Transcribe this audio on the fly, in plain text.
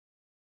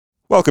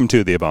Welcome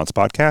to the Avance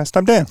Podcast.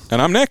 I'm Dan.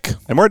 And I'm Nick.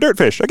 And we're at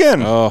Dirtfish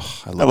again. Oh,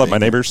 I love my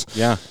neighbors.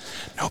 Yeah.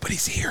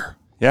 Nobody's here.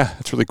 Yeah,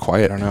 it's really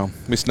quiet. I don't know.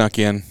 We snuck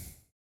in.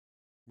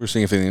 We're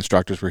seeing if the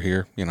instructors were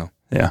here,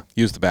 Yeah.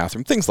 Use the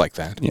bathroom, things like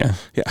that. Yeah.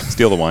 Yeah.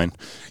 Steal the wine.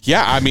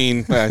 Yeah, I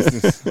mean,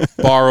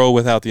 borrow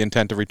without the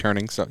intent of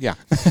returning. So, yeah.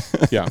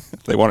 Yeah.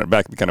 If they want it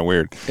back, it'd be kind of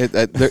weird.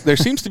 There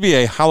seems to be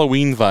a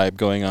Halloween vibe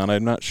going on.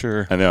 I'm not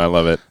sure. I know. I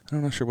love it.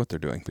 I'm not sure what they're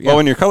doing. But yeah. Well,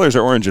 when your colors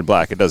are orange and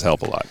black, it does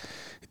help a lot.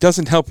 It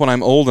doesn't help when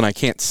I'm old and I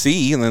can't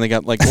see, and then they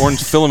got like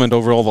orange filament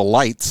over all the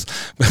lights.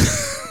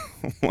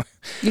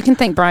 You can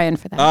thank Brian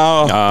for that.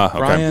 Okay.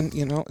 Brian,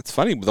 it's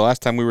funny. The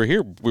last time we were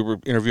here, we were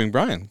interviewing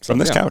Brian. From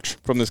this couch.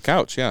 From this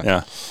couch, yeah.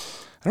 Yeah.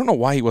 I don't know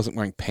why he wasn't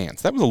wearing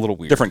pants. That was a little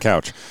weird. Different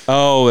couch.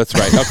 Oh, that's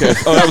right. Okay.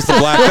 Oh, that was the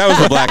black. That was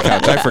the black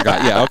couch. I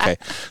forgot. Yeah. Okay.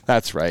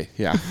 That's right.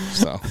 Yeah.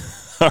 So.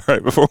 All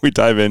right, before we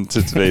dive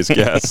into today's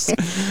guest,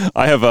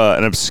 I have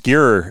an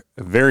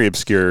very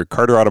obscure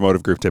Carter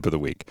Automotive Group tip of the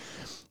week.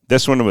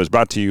 This one was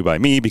brought to you by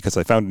me because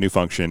I found a new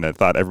function. I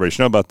thought everybody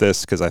should know about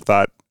this because I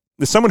thought,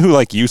 as someone who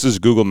uses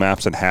Google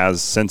Maps and has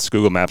since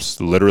Google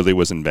Maps literally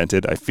was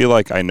invented, I feel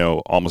like I know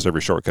almost every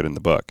shortcut in the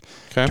book.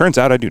 Okay. Turns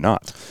out I do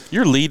not.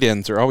 Your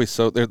lead-ins are always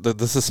so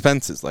the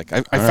suspense is like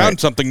I found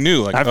something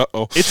new. Like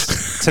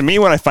It's to me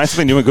when I find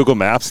something new in Google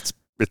Maps,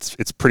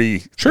 it's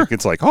pretty sure.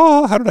 It's like,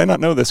 oh, how did I not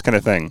know this kind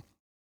of thing?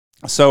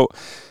 So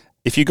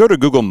if you go to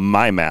Google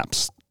My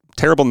Maps,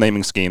 terrible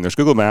naming scheme. There's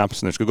Google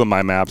Maps and there's Google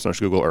My Maps and there's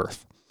Google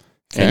Earth.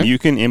 Okay. And you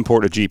can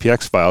import a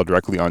GPX file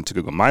directly onto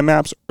Google My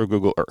Maps or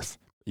Google Earth.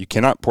 You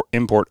cannot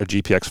import a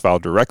GPX file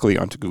directly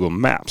onto Google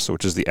Maps,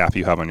 which is the app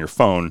you have on your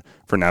phone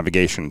for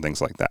navigation and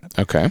things like that.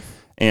 Okay.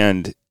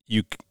 And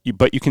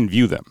but you can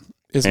view them.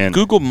 Is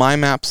Google My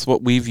Maps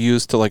what we've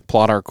used to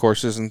plot our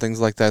courses and things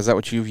like that? Is that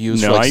what you've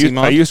used? No,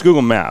 I use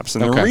Google Maps,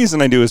 and okay. The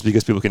reason I do is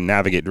because people can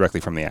navigate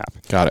directly from the app.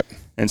 Got it.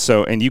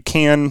 And you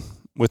can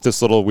with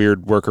this little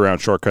weird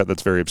workaround shortcut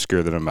that's very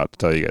obscure that I'm about to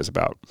tell you guys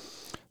about.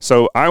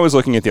 So I was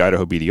looking at the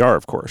Idaho BDR,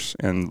 of course,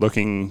 and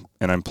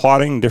I'm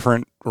plotting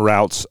different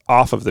routes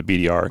off of the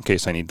BDR in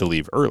case I need to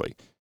leave early.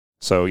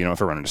 So, if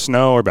I run into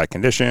snow or bad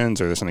conditions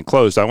or there's something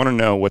closed, I want to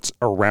know what's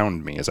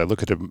around me as I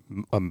look at a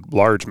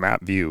large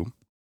map view.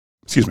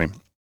 Excuse me.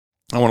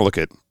 I want to look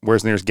at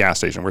where's the nearest gas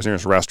station, where's the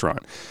nearest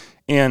restaurant.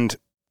 And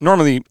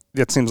normally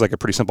that seems like a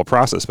pretty simple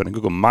process, but in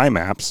Google My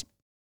Maps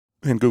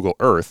and Google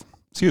Earth,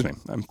 excuse me,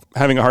 I'm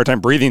having a hard time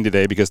breathing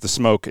today because the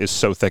smoke is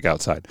so thick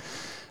outside.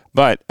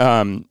 But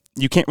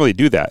you can't really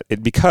do that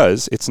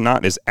because it's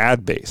not as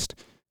ad-based.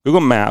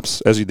 Google Maps,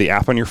 as the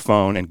app on your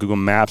phone, and Google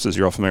Maps, as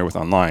you're all familiar with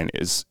online,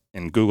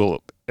 and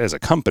Google as a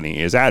company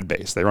is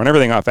ad-based. They run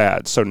everything off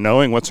ads. So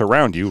knowing what's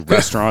around you,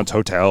 restaurants,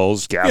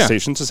 hotels, gas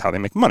stations, is how they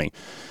make money.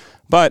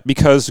 But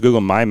because Google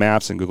My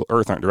Maps and Google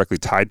Earth aren't directly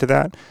tied to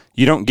that,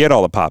 you don't get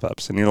all the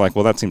pop-ups. And you're like,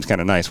 well, that seems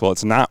kind of nice. Well,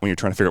 it's not when you're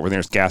trying to figure out where the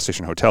nearest gas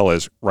station hotel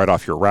is right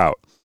off your route.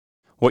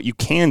 What you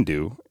can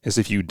do is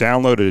if you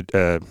download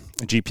a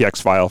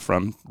GPX file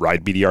from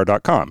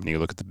ridebdr.com and you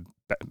look at the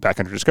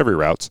backcountry discovery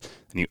routes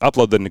and you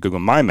upload them to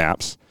Google My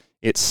Maps,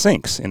 it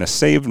syncs in a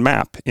saved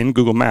map in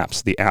Google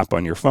Maps, the app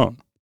on your phone.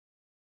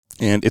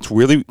 And it's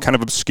really kind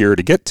of obscure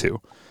to get to.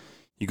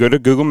 You go to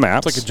Google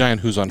Maps. It's like a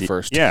giant Who's On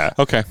First. Yeah.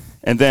 Okay.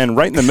 And then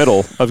right in the middle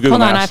of Google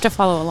Maps. Hold on, I have to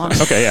follow along.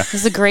 Okay, yeah. This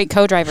is a great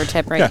co-driver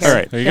tip right here. All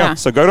right, there you go.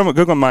 So go to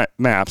Google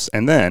Maps,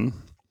 and then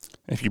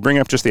if you bring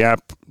up just the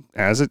app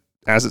as it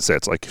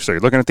sits, so you're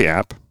looking at the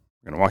app.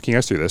 I'm going to walk you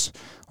guys through this.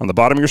 On the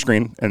bottom of your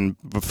screen, and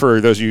for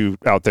those of you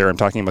out there, I'm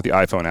talking about the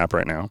iPhone app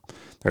right now,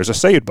 there's a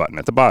save button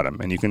at the bottom,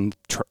 and you can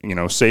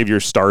save your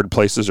starred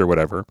places or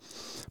whatever.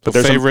 But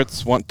there's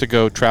favorites, want to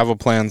go, travel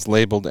plans,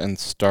 labeled, and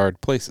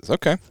starred places.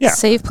 Okay. Yeah.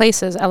 Save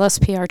places,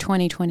 LSPR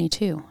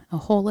 2022, a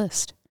whole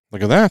list.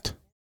 Look at that.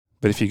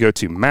 But if you go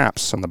to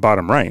Maps on the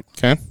bottom right,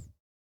 okay,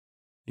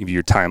 you view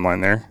your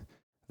timeline there.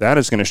 That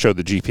is going to show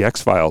the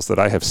GPX files that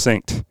I have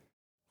synced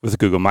with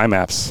Google My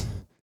Maps.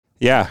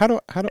 Yeah. How do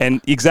and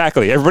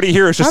exactly. Everybody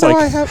here is just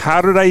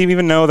how did I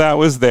even know that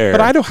was there?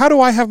 But how do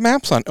I have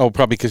maps on? Oh,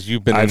 probably because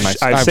you've been in my...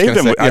 I've saved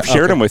them. I've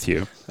shared them with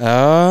you.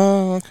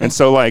 Oh, okay. And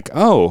so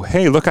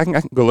hey, look, I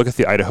can go look at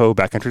the Idaho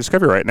Backcountry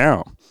Discovery right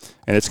now.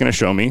 And it's going to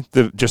show me,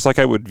 just like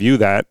I would view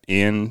that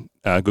in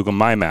Google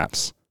My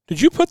Maps. Did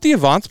you put the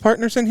Avance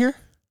partners in here?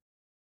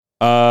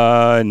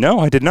 No,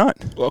 I did not.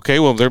 Okay,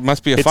 well, there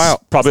must be a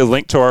file. Probably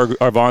linked to our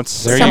Avance.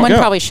 Someone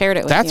probably shared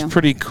it with you. That's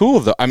pretty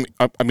cool, though.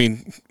 I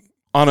mean...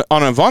 On an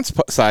Avance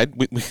side,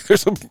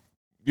 there's a...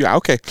 Yeah,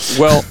 okay.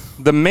 Well,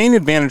 the main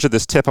advantage of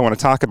this tip I want to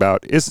talk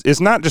about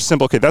is not just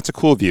simple, okay, that's a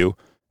cool view,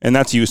 and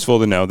that's useful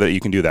to know that you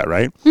can do that,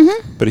 right?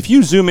 Mm-hmm. But if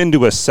you zoom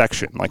into a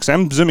section, say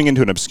I'm zooming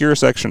into an obscure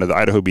section of the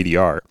Idaho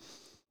BDR,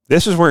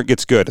 this is where it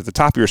gets good. At the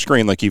top of your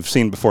screen, like you've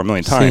seen before a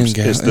million times,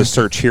 is the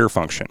search here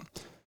function.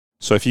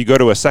 So if you go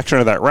to a section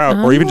of that route,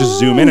 or even just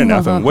zoom in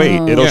enough and wait,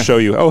 it'll Yeah. show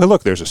you, oh, hey,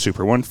 look, there's a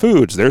Super One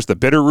Foods. There's the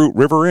Bitterroot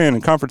River Inn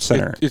and Conference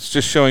Center. It's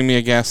just showing me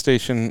a gas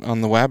station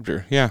on the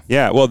Wabder. Yeah.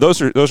 Yeah, well,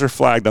 those are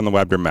flagged on the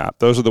Webster map.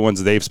 Those are the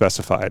ones they've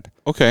specified.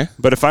 Okay.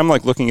 But if I'm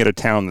like looking at a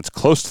town that's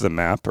close to the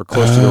map or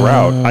close to the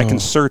route, I can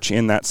search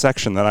in that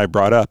section that I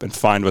brought up and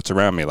find what's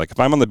around me. Like if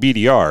I'm on the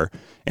BDR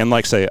and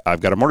like say I've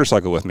got a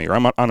motorcycle with me, or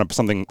I'm on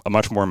something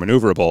much more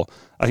maneuverable,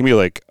 I can be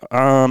like,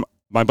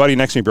 my buddy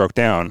next to me broke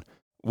down.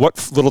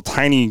 What little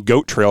tiny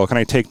goat trail can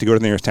I take to go to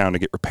the nearest town to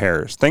get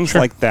repairs? Things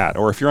like that.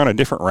 Or if you're on a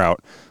different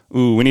route,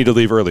 ooh, we need to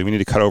leave early. We need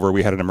to cut over.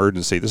 We had an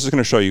emergency. This is going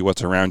to show you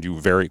what's around you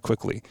very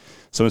quickly.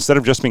 So instead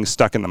of just being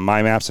stuck in the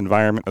My Maps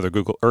environment or the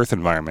Google Earth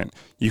environment,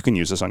 you can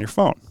use this on your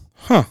phone.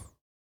 Huh.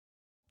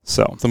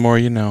 So, The more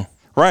you know.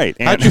 right.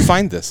 And How'd you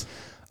find this?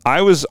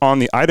 I was on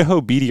the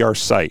Idaho BDR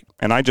site,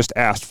 and I just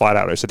asked flat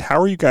out, I said, how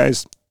are you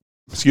guys,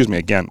 excuse me,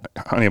 again,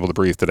 unable to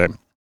breathe today.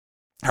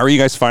 How are you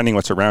guys finding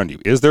what's around you?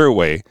 Is there a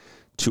way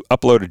to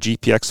upload a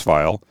GPX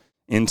file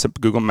into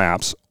Google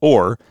Maps,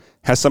 or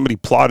has somebody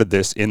plotted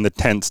this in the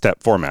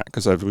 10-step format?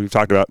 Because we've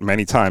talked about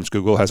many times,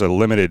 Google has a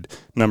limited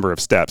number of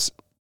steps.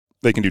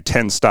 They can do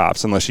 10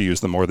 stops unless you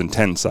use the more than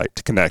 10 site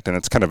to connect, and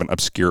it's kind of an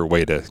obscure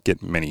way to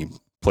get many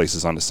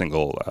places on a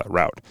single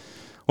route.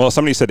 Well,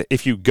 somebody said,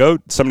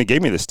 somebody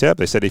gave me this tip.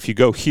 They said, if you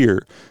go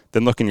here,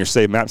 then look in your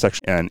save map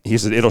section, and he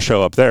said, it'll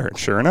show up there. And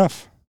sure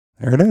enough,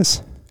 there it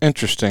is.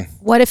 Interesting.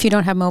 What if you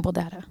don't have mobile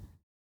data?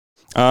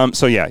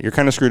 So yeah, you're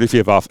kind of screwed if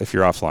you're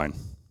offline,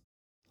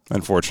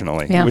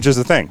 unfortunately, Yeah. which is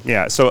the thing.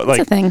 Yeah. So That's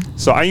a thing.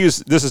 so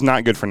this is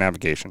not good for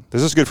navigation.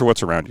 This is good for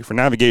what's around you. For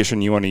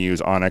navigation, you want to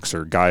use Onyx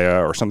or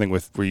Gaia or something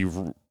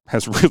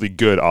has really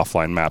good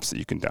offline maps that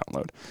you can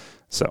download.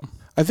 So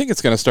I think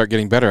it's going to start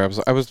getting better.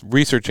 I was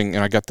researching,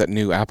 and I got that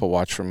new Apple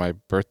Watch for my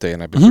birthday,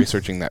 and I've been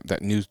researching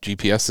that new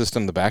GPS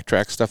system, the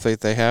backtrack stuff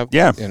that they have.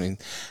 Yeah. And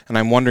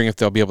I'm wondering if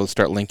they'll be able to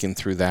start linking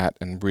through that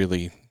and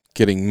really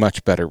getting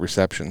much better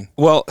reception.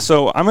 well,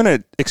 so I'm going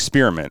to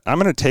experiment. I'm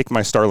going to take my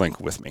Starlink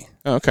with me.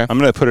 Oh, okay. I'm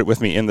going to put it with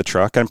me in the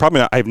truck. And probably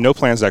not, I have no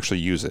plans to actually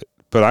use it.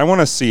 But I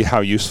want to see how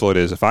useful it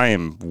is if I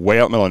am way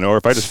out in the middle of nowhere.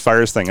 If I just fire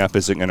this thing up,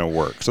 is it going to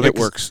work? So It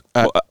works.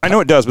 Well, I know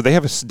it does, but they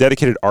have a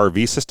dedicated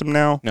RV system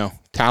now. No,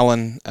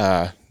 Talon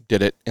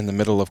did it in the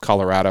middle of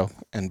Colorado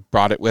and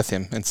brought it with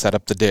him and set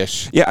up the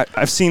dish. Yeah,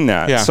 I've seen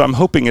that. Yeah. So I'm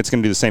hoping it's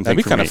going to do the same That'd thing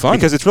be for me. kinda fun.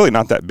 Because it's really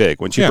not that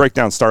big. Once you Yeah. break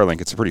down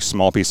Starlink, it's a pretty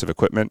small piece of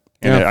equipment.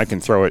 And Yeah. I can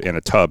throw it in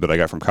a tub that I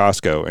got from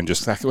Costco and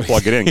just Exactly.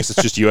 plug it in because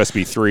it's just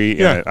USB 3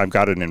 Yeah. and I've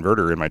got an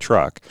inverter in my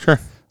truck. Sure.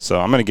 So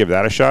I'm going to give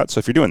that a shot. So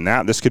if you're doing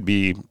that, this could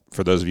be,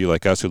 for those of you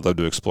like us who love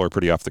to explore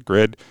pretty off the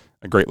grid,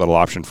 a great little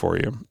option for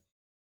you.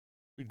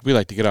 We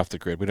like to get off the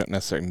grid. We don't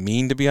necessarily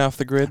mean to be off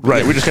the grid.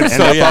 Right, we're just gonna end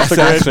So, up yeah, off the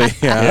grid.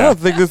 exactly. Yeah. I Yeah. don't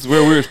think this is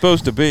where we were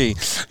supposed to be.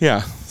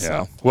 Yeah.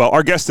 Yeah. So. Well,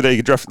 our guest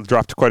today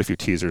dropped quite a few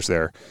teasers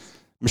there.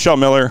 Michelle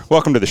Miller,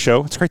 welcome to the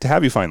show. It's great to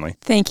have you finally.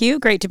 Thank you.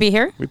 Great to be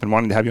here. We've been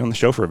wanting to have you on the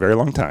show for a very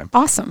long time.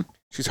 Awesome.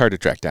 She's hard to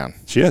track down.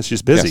 She is.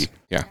 She's busy. Yes.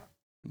 Yeah.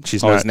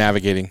 She's Always not.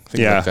 navigating,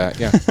 things Yeah. like that.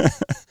 Yeah.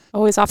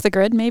 Always off the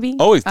grid, maybe?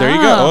 Always. There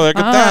you go. Oh, look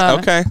at that. ah.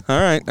 Okay.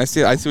 All right. I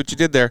see what you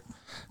did there.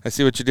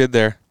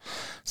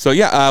 So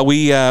yeah,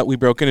 we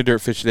broke into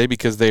Dirtfish today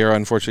because they are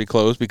unfortunately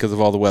closed because of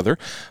all the weather,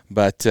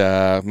 but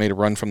made a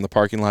run from the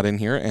parking lot in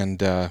here,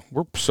 and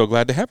we're so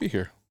glad to have you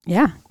here.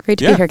 Yeah. Great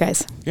to Yeah. be here,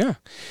 guys. Yeah.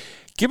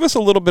 Give us a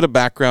little bit of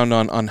background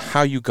on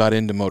how you got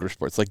into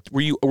motorsports. Like,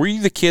 were you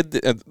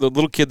the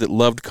little kid that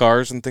loved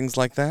cars and things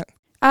like that?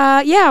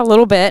 Yeah, a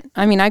little bit.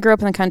 I mean, I grew up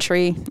in the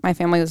country. My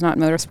family was not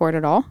in motorsport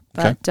at all.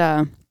 Okay.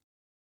 But,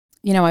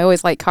 I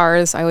always liked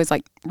cars. I always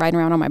liked riding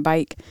around on my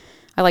bike.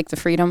 I liked the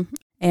freedom.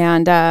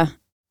 And,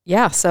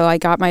 so I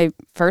got my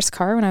first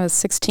car when I was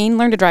 16.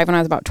 Learned to drive when I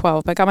was about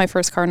 12. But I got my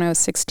first car when I was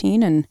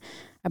 16, and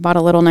I bought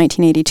a little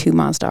 1982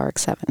 Mazda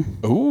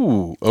RX-7.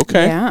 Ooh,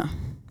 okay. Yeah.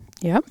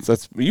 Yep. So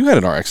you had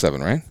an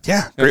RX-7, right?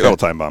 Yeah. Great Okay. little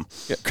time bomb.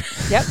 Yeah.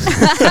 Yep.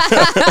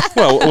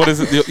 Well, what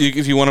is it?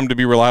 If you want them to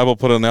be reliable,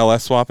 put an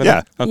LS swap in Yeah.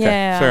 it? Okay,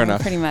 Yeah, fair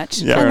enough. pretty much.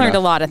 Yeah. I Fair learned enough. a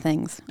lot of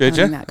things. Did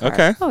owning ya? that car.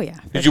 Okay. Oh, yeah.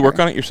 Did you work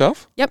on it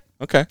yourself? Yep.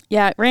 Okay.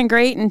 Yeah, it ran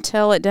great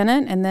until it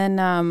didn't, and then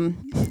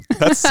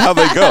That's how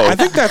they go. I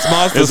think that's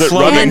Mazda's Is it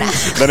slogan. running?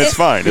 Then it's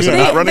fine. Is it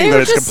not running? They Then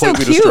were it's just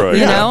completely so cute, destroyed.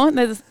 You Yeah. know,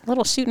 this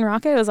little shooting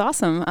rocket, it was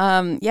awesome.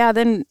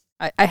 Then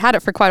I had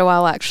it for quite a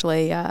while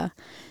actually.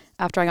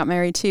 After I got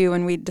married too,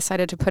 and we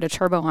decided to put a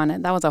turbo on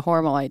it. That was a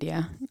horrible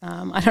idea.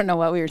 I don't know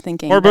what we were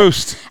thinking. More but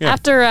boost. Yeah.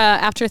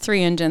 After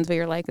 3 engines, we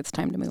were like, it's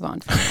time to move on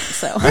from it.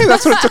 So Hey,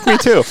 that's what it took me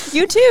too.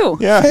 you too.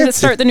 Yeah. You're gonna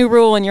start the new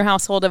rule in your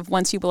household of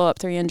once you blow up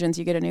 3 engines,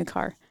 you get a new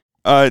car.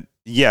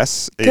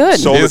 Yes. Good.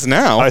 Sold It is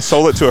now. I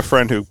sold it to a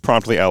friend who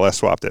promptly LS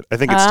swapped it. I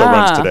think it still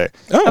runs today.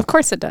 Oh, Of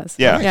course it does.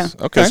 Yeah. Yeah.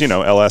 okay. Because,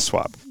 LS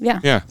swap. Yeah.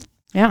 Yeah.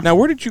 Yeah. Now,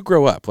 where did you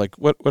grow up? Like,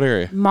 what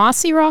area?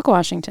 Mossy Rock,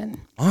 Washington.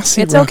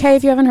 Mossy It's okay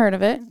if you haven't heard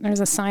of it. There's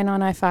a sign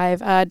on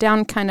I-5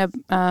 down kind of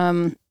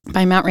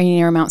by Mount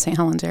Rainier, Mount St.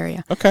 Helens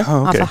area, Okay.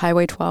 Oh, off okay. of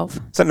Highway 12.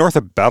 Is that north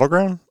of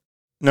Battleground?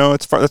 No,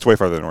 it's far. That's way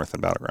farther north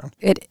than Battleground.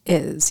 It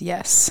is,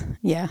 yes.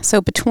 Yeah.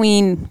 So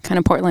between kind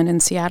of Portland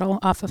and Seattle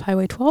off of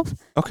Highway 12.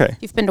 Okay.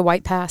 You've been to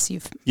White Pass.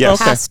 You've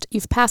Yes.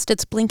 you've passed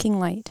its blinking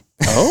light.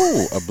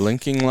 Oh, a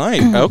blinking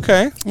light.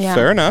 Okay. Yeah.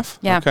 Fair enough.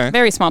 Yeah. Okay.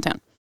 Very small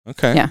town.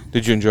 Okay. Yeah.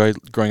 Did you enjoy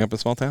growing up in a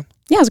small town?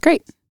 Yeah, it was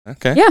great.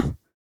 Okay. Yeah.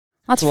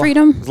 Lots of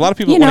freedom. There's a lot of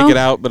people You that want know. to get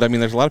out, but I mean,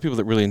 there's a lot of people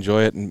that really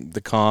enjoy it and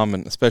the calm,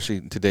 and especially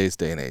in today's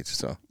day and age.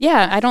 So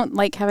Yeah, I don't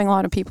like having a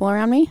lot of people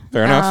around me.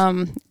 Fair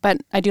enough. But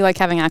I do like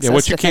having access yeah,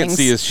 what to you can't things.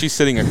 see is she's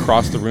sitting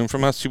across the room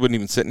from us. She wouldn't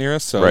even sit near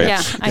us. So Right.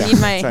 Yeah, I need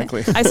my.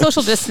 exactly. I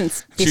social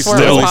distance She's before it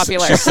still- was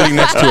popular. She's sitting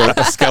next to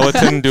a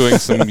skeleton doing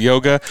some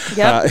yoga.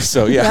 Yep.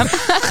 So yeah,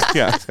 Yep.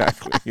 yeah,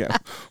 exactly. Yeah,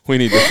 we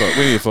need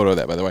a photo of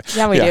that, by the way.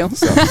 Yeah, we do.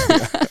 So,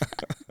 yeah.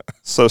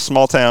 So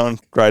small town,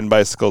 riding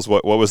bicycles.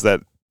 What was that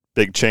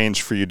big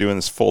change for you doing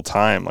this full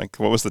time? Like,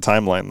 what was the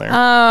timeline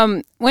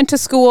there? Went to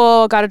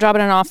school, got a job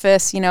in an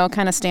office,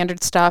 kind of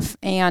standard stuff,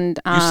 and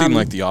You seem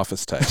like the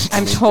office type.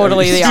 I'm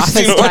totally the you office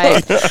seem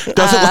type.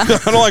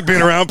 I don't like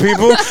being around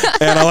people,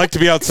 and I like to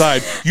be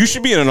outside. You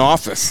should be in an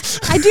office.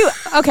 I do.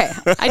 Okay,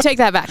 I take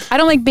that back. I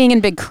don't like being in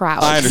big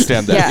crowds. I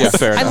understand that. Yes. Yeah,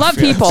 fair I enough. love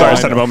Yeah. people. Sorry, I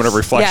just had a moment of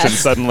reflection Yes.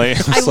 suddenly.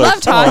 I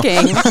love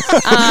talking,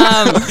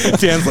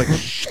 Dan's like,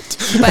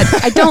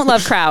 but I don't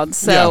love crowds.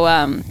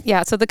 So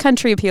so the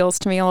country appeals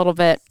to me a little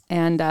bit,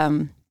 and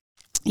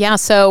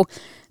so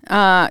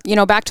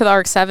back to the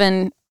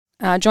RX-7.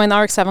 Joined the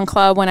RX-7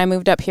 club when I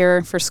moved up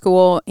here for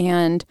school,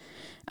 and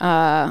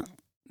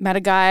met a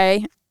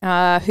guy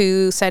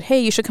who said, "Hey,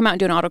 you should come out and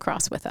do an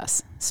autocross with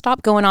us.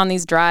 Stop going on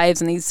these drives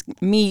and these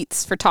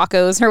meets for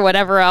tacos or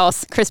whatever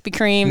else, Krispy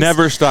Kremes."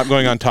 never stop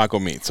going on taco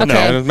meets. Okay. No,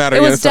 it doesn't matter.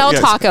 It Yeah, was Del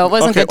Taco. It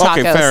wasn't okay, good tacos.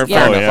 Okay, fair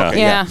Yeah. enough. Okay,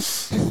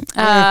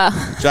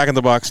 Yeah. Jack in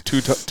the Box,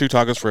 two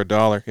tacos for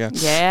 $1. Yeah.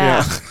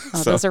 Yeah.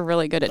 Oh, So- those are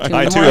really good at 2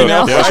 I in the too. morning.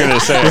 Have, though. I was going to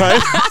say.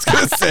 Right? I was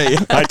gonna say.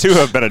 I too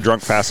have been a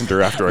drunk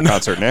passenger after a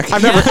concert, Nick.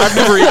 I've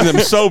never eaten them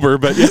sober,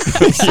 but yeah.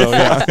 So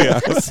yeah.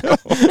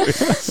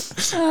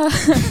 So,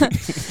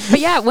 But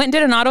yeah, went and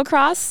did an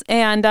autocross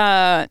and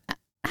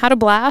had a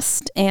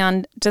blast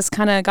and just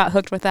kind of got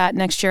hooked with that.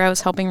 Next year I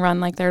was helping run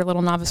like their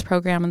little novice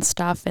program and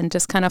stuff, and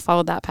just kind of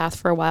followed that path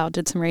for a while.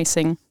 Did some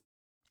racing.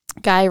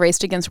 Guy I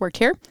raced against worked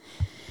here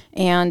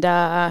and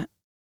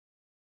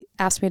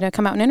asked me to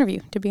come out and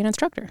interview to be an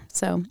instructor.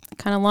 So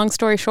kind of long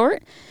story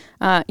short,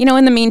 in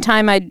the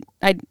meantime, I'd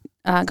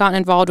gotten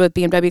involved with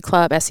BMW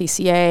Club,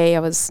 SCCA. I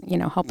was,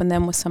 helping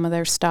them with some of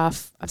their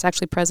stuff. I was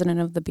actually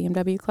president of the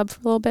BMW Club for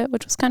a little bit,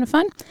 which was kind of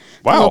fun.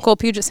 Wow. The local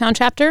Puget Sound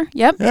chapter.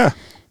 Yep. Yeah.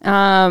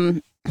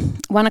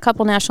 Won a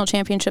couple national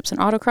championships in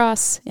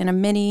autocross, in a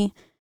mini,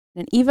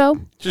 and an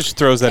Evo. just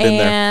throws that in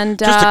there. And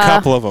Just a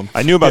couple of them.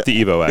 I knew about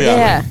the Evo, actually.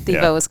 Yeah, the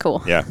Yeah. Evo was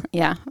cool. Yeah.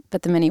 Yeah,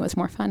 but the mini was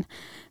more fun.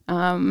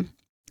 And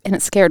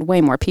it scared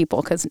way more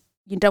people because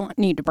you don't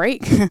need to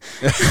brake.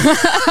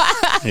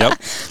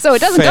 Yep. So it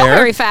doesn't go Fair.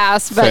 very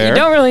fast, but Fair. you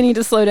don't really need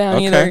to slow down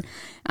Okay. either.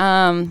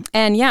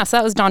 So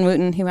that was Don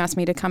Wooten who asked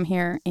me to come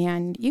here,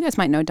 and you guys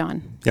might know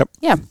Don. Yep.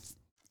 Yeah.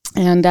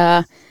 And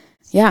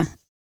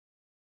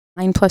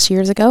 9+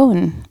 years ago,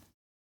 and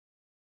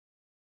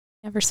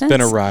ever since.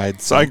 Been a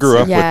ride. So I grew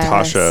up Yes. with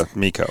Tasha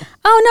Miko.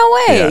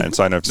 Oh, no way. Yeah, and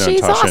so I've known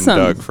She's Tasha awesome. and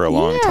Doug for a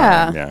long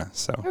time. Yeah,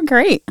 so You're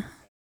great.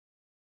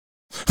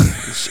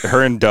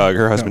 her and Doug,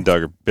 her husband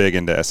Doug, are big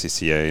into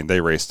SCCA, and they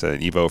raced an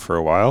Evo for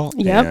a while.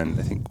 Yep. And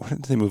I think, what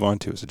did they move on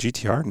to? Was it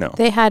GTR? No.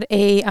 They had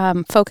a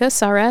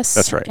Focus RS.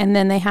 That's right. And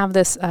then they have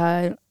this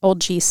old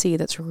GC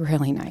that's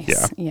really nice.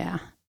 Yeah. Yeah.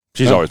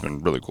 She's Oh. always been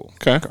really cool.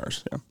 Okay. with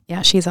cars. Yeah.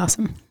 Yeah, she's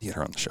awesome. Get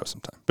her on the show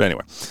sometime. But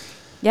anyway.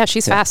 Yeah,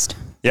 she's Yeah. fast.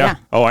 Yeah. Yeah.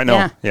 Oh, I know.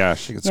 Yeah. Yeah,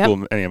 she can Yep.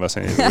 school any of us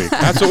any day of the week.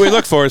 That's what we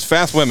look for is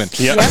fast women.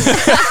 Yeah.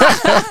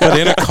 But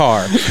in a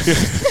car.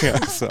 Yeah,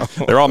 so.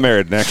 They're all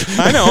married, Nick.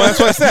 I know, that's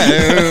what I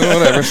said.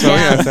 Whatever. So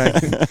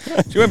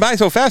Yeah. she went by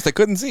so fast I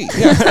couldn't see.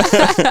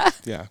 Yeah.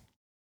 Yeah.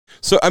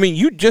 So I mean,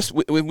 you just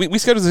we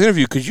scheduled this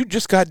interview because you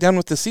just got done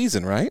with the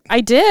season, right?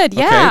 I did,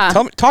 yeah.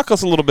 Okay. Talk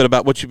us a little bit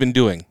about what you've been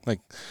doing. Like,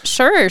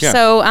 Sure. Yeah.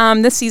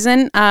 So this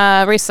season,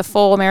 raced the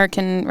full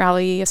American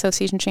Rally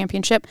Association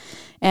Championship,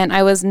 and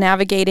I was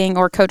navigating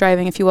or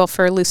co-driving, if you will,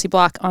 for Lucy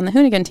Block on the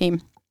Hoonigan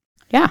team.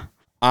 Yeah.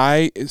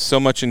 I so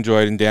much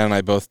enjoyed, and Dan and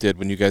I both did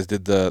when you guys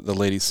did the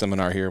ladies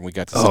seminar here, and we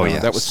got to sit Oh, down. yeah,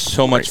 That was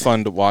so much great.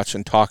 fun to watch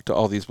and talk to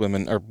all these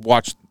women or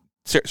watch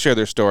share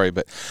their story.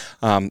 But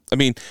I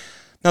mean.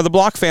 Now, the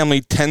Block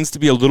family tends to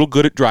be a little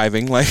good at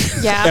driving, like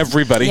Yeah.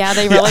 everybody. Yeah,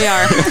 they really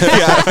are.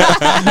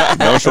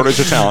 No shortage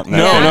of talent. in that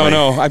No, family.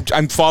 no.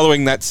 I'm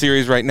following that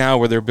series right now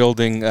where they're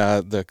building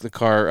the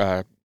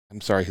car.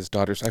 I'm sorry, his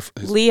daughter's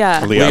his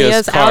Leah. Leah's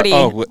Leah's car. Audi.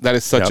 Oh, that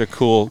is such Yep. a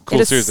cool it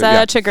is series.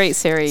 such a great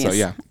series. So,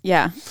 yeah.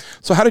 Yeah.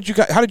 So how did you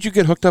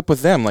get hooked up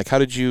with them? Like, how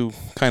did you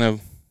kind of?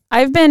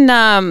 I've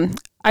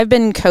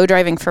been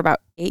co-driving for about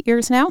 8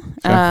 years now.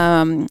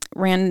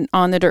 Ran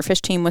on the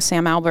Dirtfish team with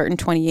Sam Albert in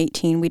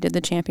 2018. We did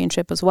the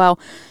championship as well.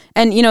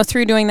 And,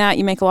 through doing that,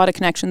 you make a lot of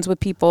connections with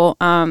people,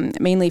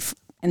 mainly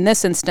in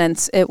this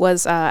instance, it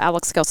was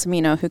Alex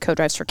Gelsomino, who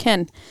co-drives for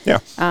Kin. Yeah.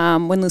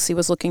 When Lucy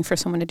was looking for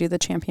someone to do the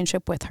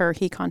championship with her,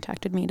 he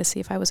contacted me to see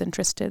if I was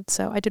interested.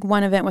 So I did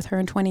one event with her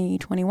in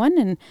 2021,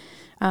 and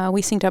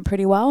we synced up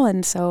pretty well.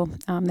 And so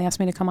they asked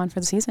me to come on for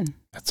the season.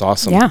 That's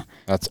awesome. Yeah.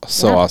 That's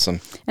so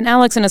awesome. And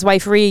Alex and his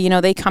wife, Ree,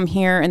 they come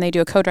here and they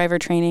do a co-driver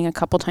training a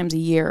couple times a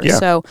year. Yeah.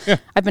 So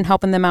I've been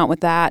helping them out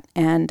with that.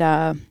 And,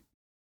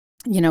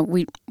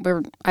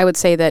 I would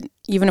say that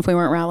even if we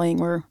weren't rallying,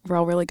 we're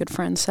all really good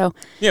friends. So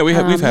yeah, we've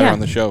had her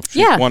on the show.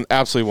 She's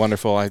absolutely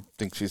wonderful. I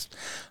think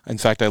in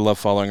fact, I love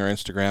following her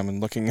Instagram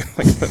and looking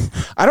at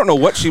I don't know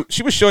what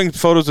she was showing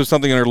photos of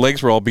something and her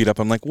legs were all beat up.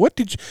 I'm like, I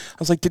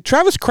was like, did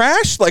Travis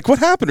crash? Like, what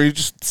happened? Or are you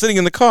just sitting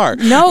in the car?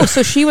 No,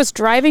 so she was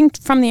driving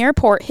from the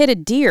airport, hit a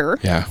deer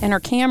in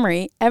her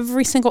Camry.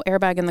 Every single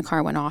airbag in the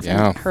car went off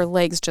and her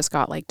legs just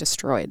got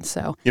destroyed.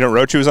 So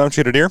road she was on,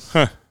 she hit a deer?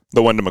 Huh.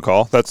 The one to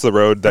McCall. That's the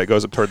road that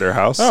goes up toward their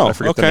house. Oh, I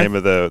forget the name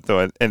of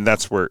the and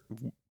that's where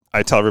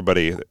I tell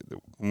everybody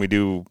when we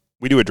do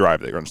a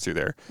drive that runs through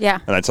there. Yeah.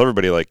 And I tell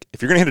everybody,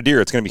 if you're gonna hit a deer,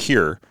 it's gonna be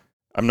here.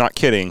 I'm not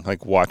kidding.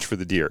 Watch for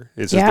the deer.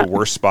 It's just the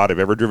worst spot I've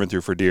ever driven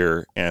through for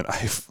deer, and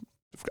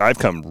I've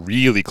come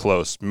really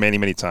close many,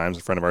 many times.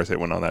 A friend of ours hit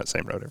one on that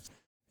same road.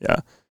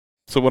 Yeah.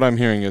 So what I'm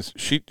hearing is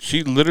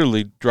she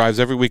literally drives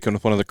every weekend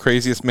with one of the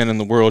craziest men in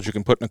the world you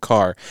can put in a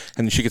car,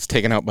 and she gets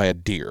taken out by a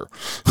deer.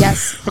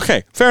 Yes.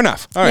 Okay, fair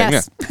enough. All right,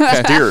 yes.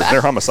 Yeah. Deer,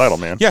 they're homicidal,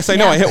 man. Yes, I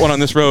know. I hit one on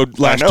this road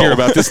last year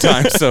about this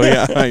time, so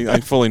yeah,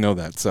 I fully know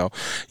that. So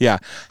yeah,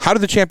 how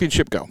did the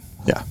championship go?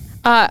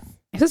 Yeah.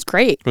 It was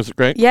great. Was it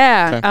great?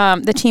 Yeah.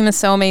 Okay. The team is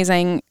so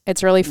amazing.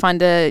 It's really fun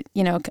to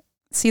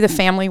see the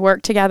family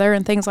work together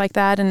and things like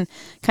that, and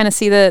kind of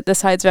see the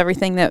sides of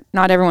everything that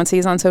not everyone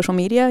sees on social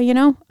media.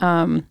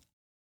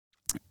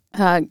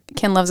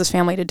 Ken loves his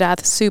family to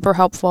death, super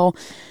helpful,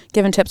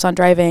 giving tips on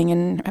driving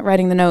and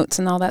writing the notes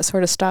and all that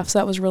sort of stuff. So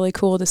that was really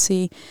cool to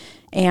see.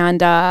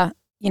 And,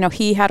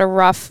 he had a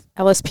rough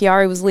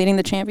LSPR. He was leading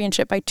the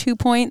championship by 2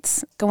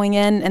 points going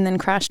in and then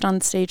crashed on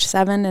stage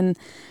 7. And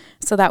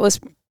so that was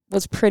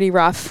pretty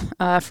rough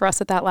for us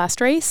at that last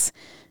race.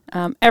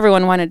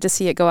 Everyone wanted to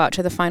see it go out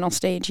to the final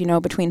stage,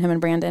 between him and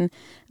Brandon.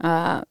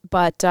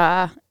 But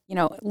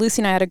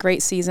Lucy and I had a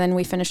great season.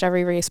 We finished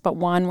every race but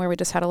one, where we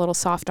just had a little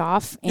soft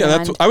off.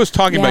 Yeah, I was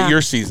talking about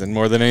your season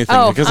more than anything.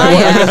 Oh, because I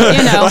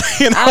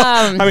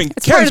mean,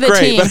 it's Ken's part of the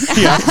great. team. But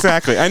yeah,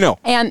 exactly. I know.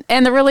 And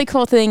the really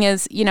cool thing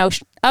is,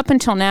 up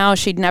until now,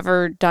 she'd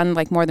never done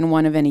more than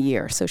one event a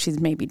year. So she's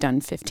maybe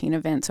done 15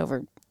 events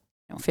over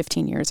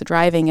 15 years of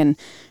driving, and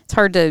it's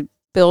hard to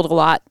build a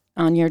lot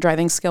on your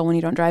driving skill when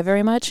you don't drive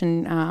very much.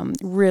 And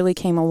really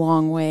came a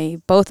long way,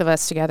 both of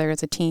us together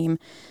as a team.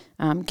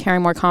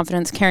 Carrying more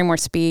confidence, carrying more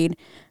speed,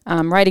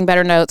 writing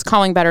better notes,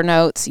 calling better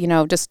notes,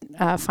 just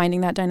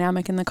finding that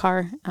dynamic in the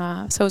car.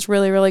 So it was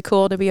really, really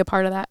cool to be a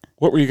part of that.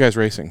 What were you guys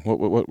racing? What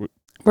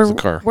was the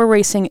car? We're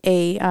racing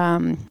a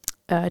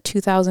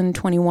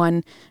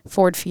 2021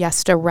 Ford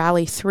Fiesta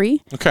Rally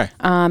 3. Okay.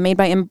 Made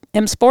by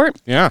M Sport.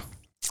 Yeah.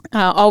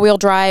 All-wheel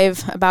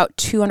drive, about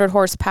 200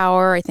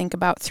 horsepower, I think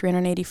about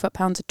 380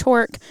 foot-pounds of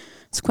torque.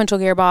 Sequential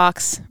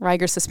gearbox,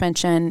 Riger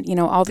suspension,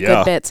 all the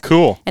good bits.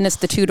 Cool. And it's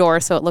the 2-door,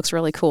 so it looks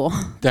really cool.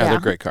 Yeah,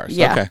 they're great cars.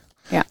 Yeah. Okay.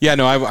 Yeah. Yeah,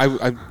 no,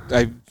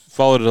 I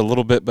followed it a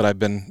little bit, but I've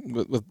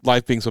been, with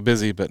life being so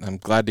busy, but I'm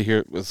glad to hear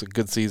it was a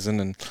good season,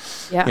 and,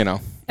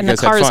 And the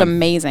car is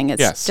amazing. It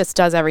just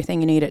does everything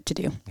you need it to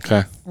do.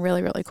 Okay.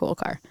 Really, really cool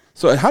car.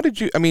 So how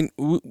did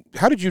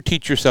you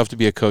teach yourself to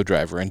be a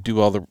co-driver and do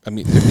all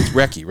it's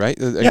recce, right?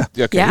 Yeah.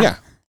 Okay. Yeah.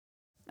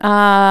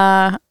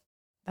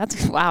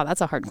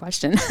 That's a hard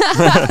question.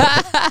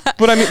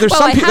 But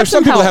there's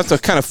some people that have to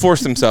kind of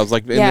force themselves.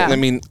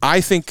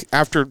 I think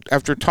after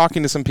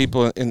talking to some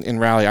people in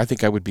rally, I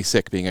think I would be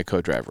sick being a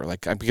co-driver,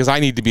 because I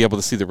need to be able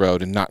to see the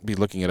road and not be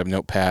looking at a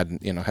notepad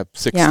and have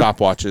 6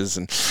 stopwatches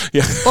and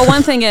Well,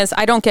 one thing is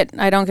I don't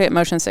get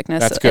motion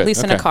sickness. That's good. At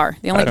least in a car.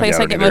 The only place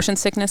I get either. motion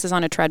sickness is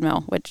on a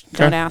treadmill, which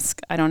don't ask.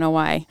 I don't know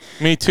why.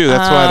 Me too.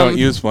 That's why I don't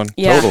use one.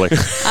 Yeah. Totally.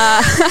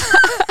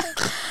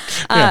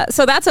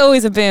 So that's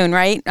always a boon,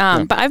 right?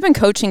 But I've been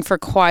coaching for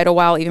quite a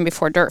while. Even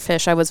before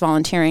Dirtfish, I was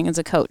volunteering as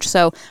a coach.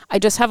 So I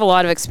just have a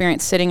lot of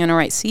experience sitting in a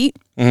right seat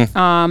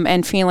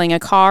and feeling a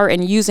car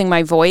and using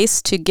my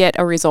voice to get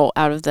a result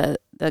out of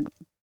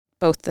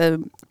both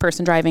the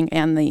person driving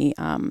and the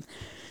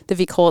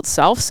vehicle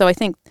itself. So I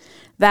think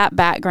that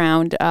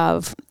background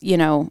of,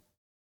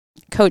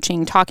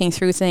 coaching, talking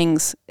through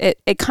things,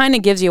 it kind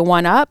of gives you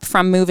one up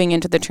from moving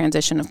into the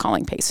transition of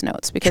calling pace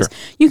notes, because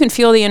you can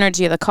feel the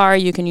energy of the car.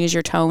 You can use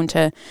your tone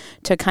to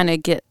kind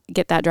of get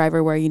that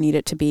driver where you need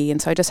it to be. And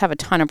so I just have a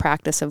ton of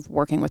practice of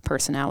working with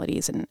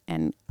personalities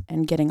and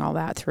getting all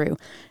that through.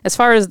 As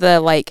far as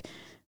the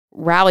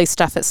rally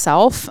stuff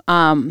itself,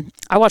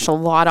 I watched a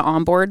lot of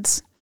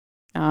onboards.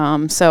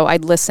 So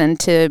I'd listen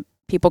to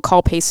people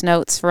call pace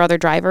notes for other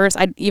drivers.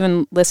 I'd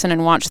even listen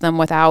and watch them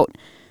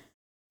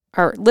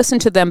or listen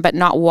to them but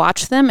not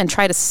watch them, and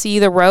try to see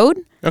the road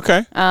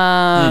Okay.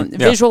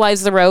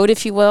 Visualize the road,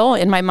 if you will,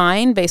 in my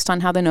mind based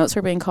on how the notes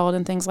were being called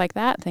and things like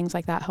that. Things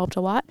like that helped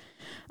a lot.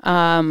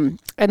 And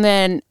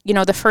then,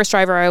 the first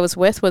driver I was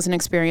with was an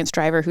experienced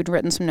driver who'd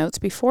written some notes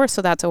before.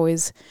 So that's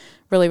always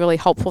really, really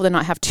helpful to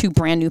not have two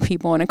brand new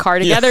people in a car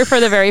together for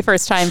the very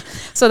first time.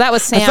 So that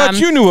was Sam. I thought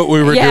you knew what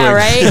we were doing. Yeah,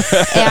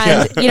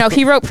 right? And,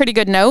 he wrote pretty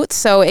good notes.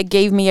 So it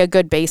gave me a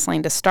good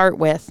baseline to start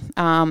with.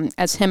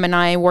 As him and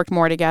I worked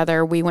more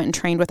together, we went and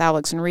trained with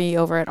Alex and Ree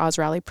over at Oz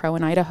Rally Pro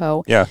in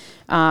Idaho. Yeah.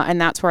 And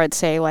that's where I'd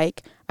say,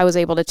 I was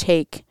able to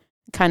take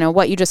kind of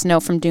what you just know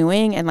from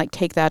doing and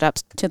take that up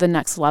to the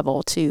next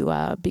level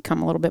to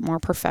become a little bit more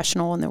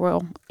professional in the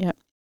world. Yeah.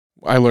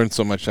 I learned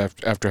so much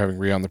after having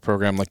Rhea on the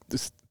program,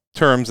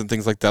 terms and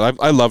things like that.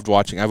 I loved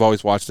watching. I've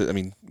always watched it. I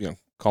mean,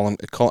 Colin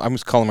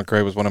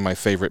McRae was one of my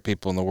favorite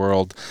people in the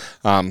world.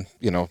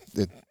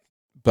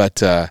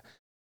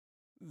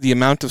 The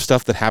amount of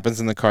stuff that happens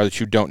in the car that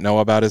you don't know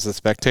about as a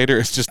spectator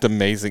is just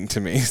amazing to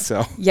me.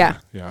 So yeah.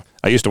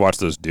 I used to watch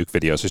those Duke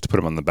videos. I used to put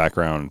them on the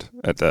background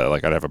at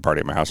I'd have a party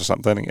at my house or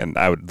something, and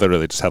I would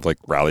literally just have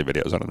rally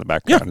videos on in the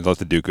background and let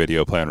the Duke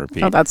video play on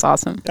repeat. Oh, that's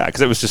awesome. Yeah,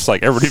 because it was just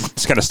everybody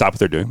just kind of stopped what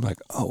they're doing,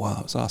 oh wow,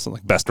 that was awesome.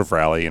 Best of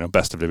rally,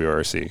 best of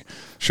WRC.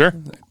 Sure.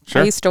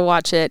 I used to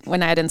watch it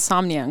when I had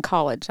insomnia in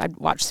college. I'd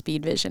watch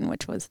Speed Vision,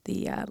 which was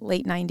the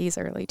late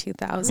 90s, early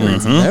 2000s. I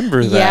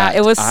remember that. Yeah,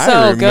 it was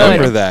I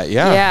remember that.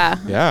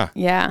 Yeah.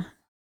 Yeah.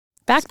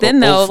 Back then,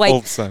 though,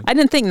 old son. I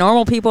didn't think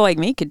normal people like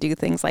me could do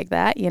things like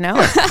that,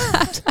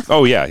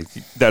 Oh, yeah.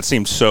 That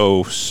seems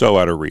so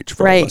out of reach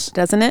for all of us.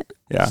 Doesn't it?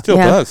 Yeah. Still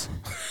does.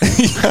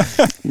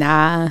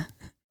 Nah.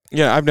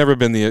 Yeah, I've never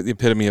been the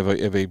epitome of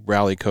a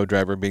rally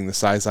co-driver, being the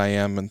size I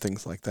am and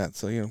things like that.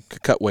 So,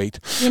 cut weight.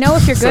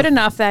 If you're good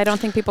enough, I don't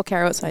think people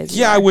care what size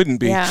you are. I wouldn't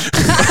be. Yeah.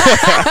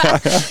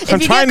 I'm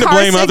trying to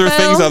blame other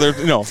things.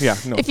 No.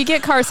 If you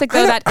get car sick,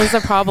 though, that is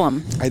a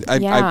problem.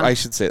 I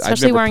should say.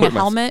 Especially I've never wearing put a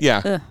helmet.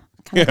 Yeah. Ugh,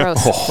 kind of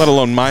gross. Let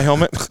alone my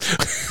helmet.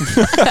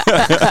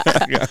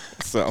 Yeah.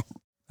 So.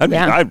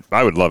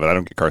 I would love it. I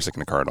don't get car sick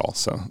in a car at all.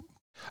 So.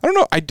 I don't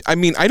know. I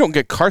mean, I don't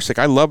get car sick.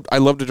 I love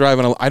to drive,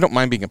 and I don't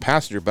mind being a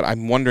passenger. But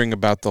I'm wondering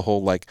about the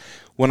whole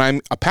when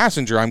I'm a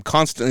passenger, I'm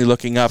constantly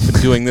looking up and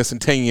doing this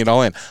and taking it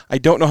all in. I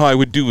don't know how I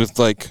would do with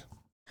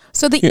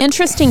So the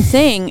interesting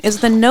thing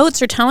is the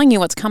notes are telling you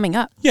what's coming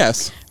up.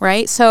 Yes.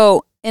 Right.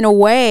 So in a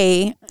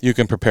way, you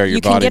can prepare your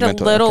you body. You can get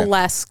mentally. a little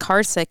less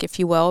car sick, if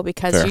you will,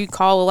 because you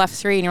call a left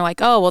 3 and you're like,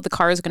 oh, well, the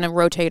car is going to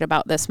rotate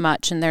about this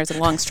much, and there's a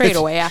long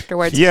straightaway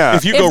afterwards. Yeah.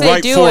 If you go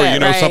right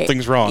 4,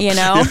 something's wrong.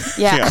 Yeah.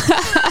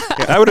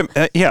 I would.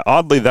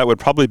 Oddly, that would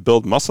probably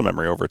build muscle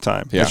memory over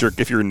time. Yeah.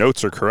 If your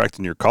notes are correct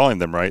and you're calling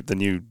them right,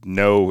 then you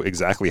know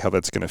exactly how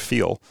that's going to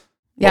feel.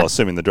 Yeah. Well,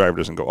 assuming the driver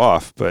doesn't go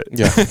off, but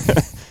yeah.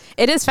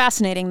 It is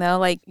fascinating,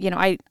 though. I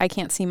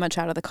can't see much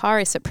out of the car.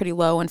 I sit pretty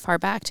low and far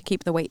back to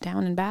keep the weight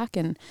down and back.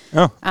 And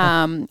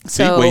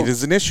so weight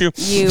is an issue.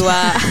 You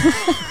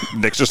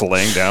Nick's just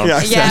laying down.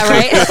 Yeah,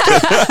 right.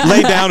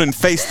 Lay down and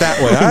face that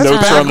way.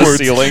 Notes are on the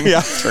ceiling.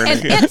 Yeah.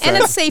 And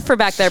it's safer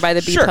back there by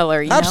the B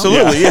pillar.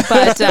 Absolutely. Yeah.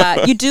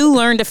 But you do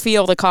learn to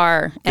feel the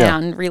car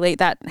and relate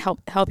that.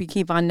 Help you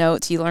keep on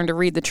notes. You learn to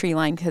read the tree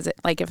line because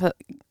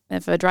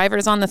if a driver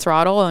is on the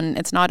throttle and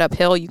it's not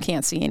uphill, you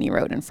can't see any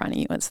road in front of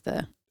you. It's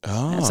the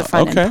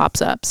front end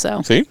pops up.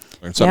 So see,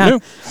 learn something new.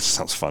 That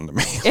sounds fun to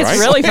me. It's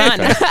really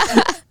fun.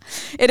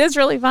 It is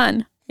really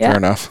fun. Yeah. Fair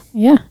enough.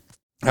 Yeah.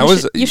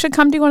 You should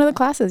come do one of the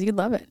classes. You'd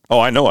love it.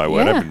 Oh, I know I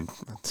would.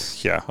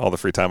 Yeah. All the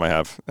free time I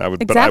have, I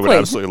would. Exactly. But I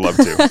would absolutely love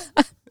to.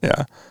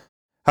 Yeah.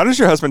 How does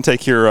your husband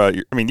take your?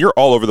 You're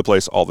all over the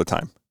place all the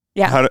time.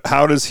 Yeah.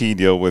 How does he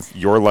deal with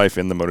your life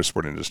in the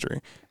motorsport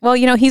industry? Well,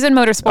 he's in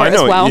motorsport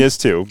as well. He is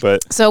too,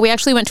 but so we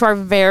actually went to our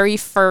very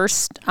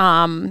first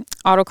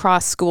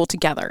autocross school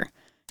together.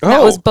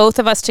 That was both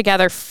of us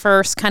together,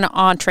 first kind of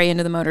entree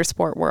into the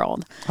motorsport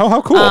world. Oh,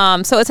 how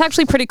cool. So it's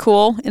actually pretty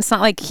cool. It's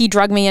not like he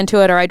drugged me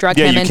into it or I drugged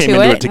him into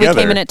it. We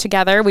came in it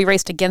together. We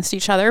raced against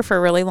each other for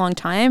a really long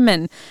time,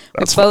 and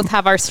we both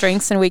have our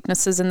strengths and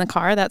weaknesses in the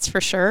car, that's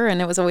for sure.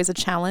 And it was always a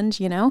challenge,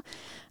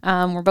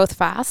 We're both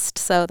fast,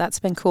 so that's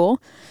been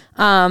cool.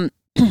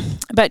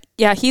 But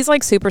yeah, he's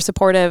super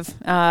supportive.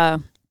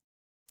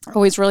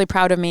 Always really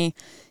proud of me.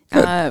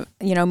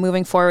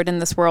 Moving forward in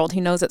this world. He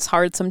knows it's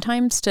hard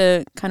sometimes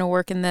to kind of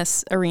work in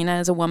this arena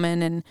as a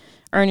woman and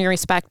earn your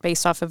respect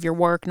based off of your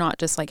work, not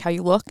just how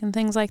you look and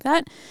things like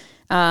that.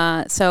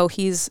 So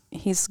he's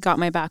got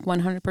my back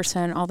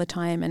 100% all the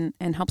time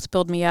and helps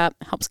build me up,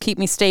 helps keep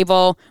me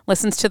stable,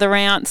 listens to the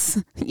rants,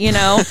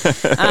 listens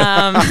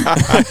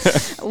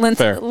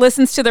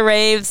to the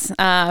raves,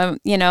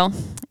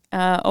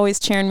 always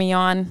cheering me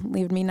on,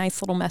 leaving me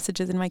nice little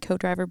messages in my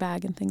co-driver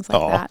bag and things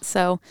like that.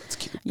 So,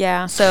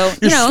 yeah. So,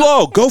 you're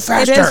slow. Go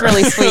faster. It is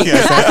really sweet.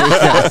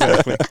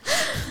 Exactly.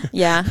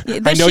 Yeah.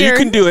 I know you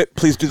can do it.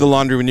 Please do the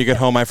laundry when you get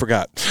home. I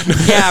forgot.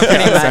 Yeah,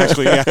 pretty much.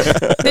 Actually, yeah.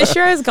 This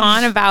year has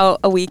gone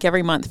about a week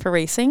every month for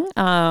racing.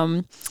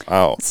 So,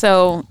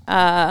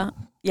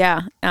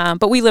 Yeah.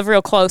 But we live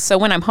real close. So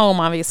when I'm home,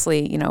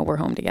 obviously, we're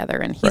home together.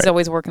 And he's Right.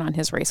 always working on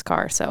his race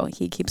car. So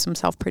he keeps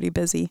himself pretty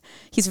busy.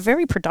 He's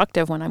very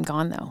productive when I'm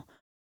gone, though.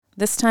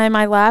 This time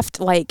I left,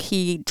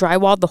 he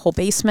drywalled the whole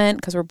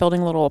basement because we're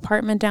building a little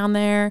apartment down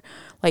there.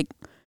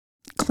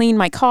 Cleaned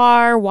my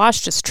car,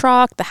 washed his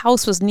truck. The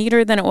house was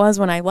neater than it was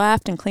when I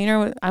left and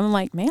cleaner. I'm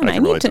like, man, I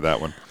can relate to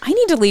that one. I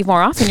need to leave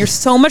more often. You're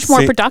so much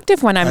more See,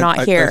 productive when I'm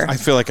not here. I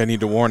feel like I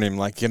need to warn him,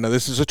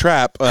 this is a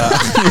trap.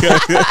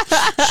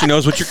 She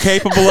knows what you're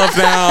capable of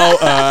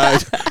now.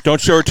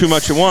 Don't show her too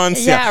much at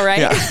once. Yeah, right.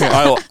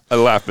 Yeah. I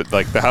laugh, but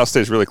the house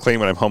stays really clean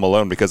when I'm home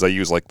alone because I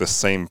use the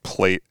same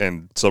plate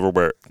and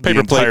silverware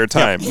Paper the plate. entire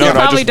time. Yeah. No, He no,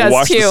 I probably just does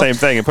wash the too. same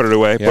thing and put it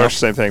away. Yeah. Wash the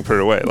same thing, put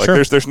it away.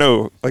 Sure. There's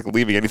no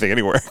leaving anything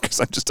anywhere because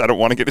I don't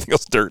want to get anything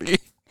else dirty.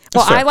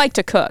 Well, fair. I like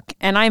to cook,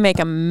 and I make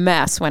a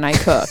mess when I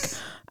cook.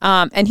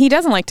 And he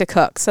doesn't like to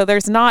cook, so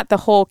there's not the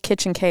whole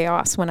kitchen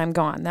chaos when I'm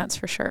gone. That's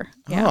for sure.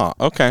 Yeah.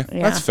 Oh, okay.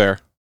 Yeah. That's fair.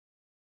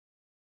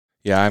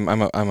 Yeah, I'm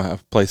a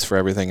place for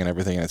everything and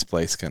everything in its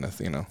place kind of,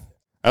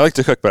 I like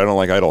to cook, but I don't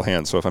like idle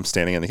hands. So if I'm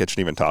standing in the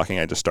kitchen even talking,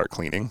 I just start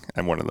cleaning.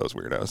 I'm one of those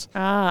weirdos.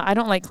 I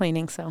don't like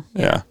cleaning, so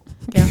Yeah.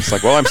 Yeah. It's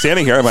I'm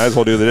standing here. I might as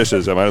well do the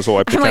dishes. I might as well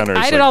wipe the I'm like, counters.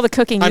 I did all the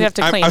cooking. You have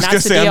to clean. I was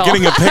That's the say, deal. I'm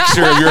getting a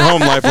picture of your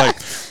home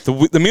life.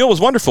 The meal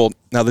was wonderful.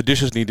 Now the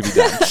dishes need to be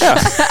done.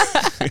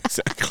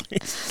 Exactly.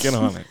 Get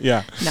on it.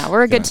 Yeah. No,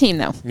 we're a good team,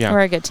 though. Yeah.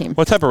 We're a good team.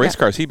 What type of race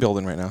car is he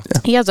building right now?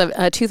 He has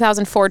a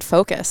 2000 Ford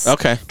Focus.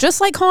 Okay.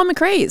 Just like Colin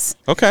McRae's.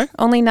 Okay.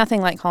 Only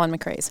nothing like Colin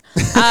McRae's.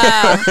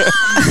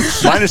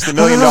 Minus the $1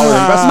 million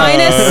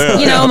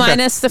investment.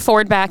 Minus the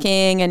Ford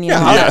backing and all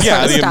that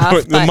yeah, sort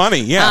of stuff. the money,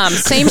 yeah.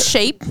 Same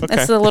shape.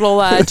 It's a little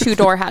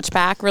 2-door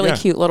hatchback, really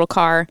cute little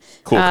car.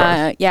 Cool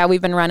car. Yeah,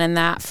 we've been running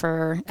that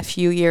for a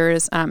few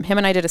years. Him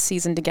and I did a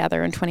season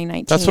together in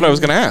 2019. That's what I was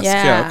going to ask.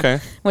 Yeah, okay.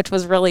 Which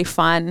was really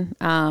fun.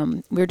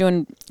 We were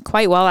doing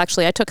quite well,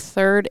 actually. I took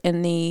third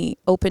in the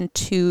Open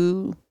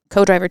 2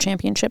 co-driver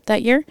championship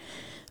that year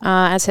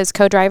as his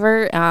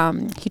co-driver.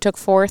 He took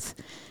fourth.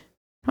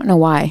 I don't know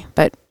why,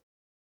 but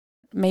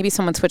maybe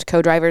someone switched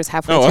co-drivers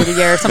halfway through the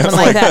year or something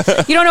like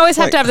that. You don't always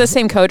have to have the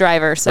same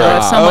co-driver. So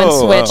if someone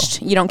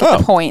switched, you don't get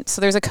the points.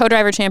 So there's a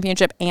co-driver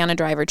championship and a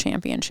driver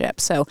championship.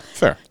 So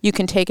Fair. you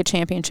can take a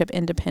championship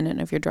independent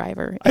of your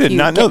driver. I did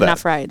not know that.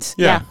 Enough rides.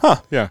 Yeah.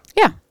 Huh. Yeah.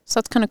 Yeah. So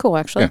that's kind of cool,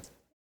 actually. Yeah.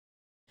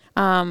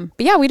 But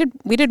yeah, we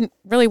did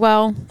really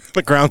well.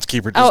 The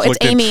groundskeeper just Oh, it's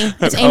looked in. Amy.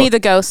 It's Amy the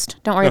ghost.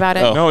 Don't worry about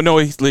it. No,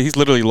 he's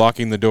literally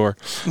locking the door.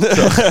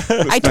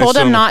 I told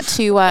him not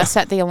to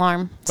set the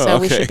alarm, so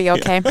we should be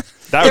okay.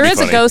 There is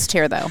a ghost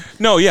here, though.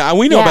 No, yeah,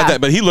 we know Yeah. about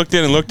that, but he looked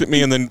in and looked at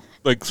me and then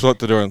shut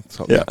the door.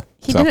 Yeah.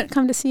 He didn't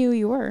come to see who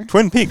you were.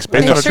 Twin Peaks,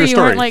 based on Make a sure true you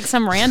story. weren't like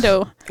some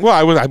rando. Well,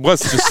 I was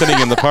just sitting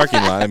in the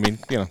parking lot. I mean,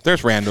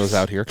 there's randos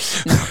out here.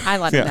 No, I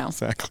let him Yeah, know.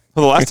 exactly.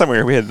 Well, the last time we were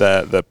here, we had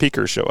the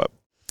Peakers show up.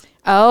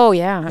 Oh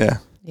yeah. Yeah.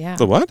 Yeah.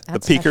 The what?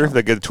 That's The Peaker, special.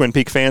 the good Twin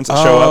Peak fans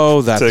that show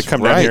up that's to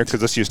come down here right. because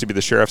this used to be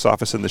the sheriff's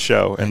office in the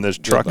show, and the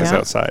truck is Yeah.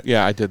 outside.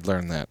 Yeah, I did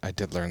learn that.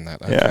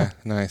 Okay, Yeah.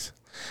 nice.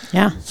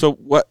 Yeah. So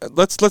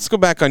let's go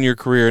back on your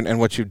career and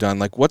what you've done.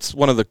 Like, what's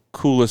one of the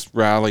coolest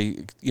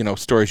rally,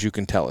 stories you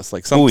can tell us?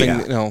 Like something,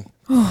 yeah.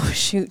 Oh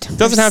shoot. Doesn't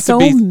There's have to so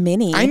be-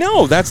 many. I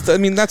know that's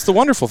the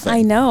wonderful thing.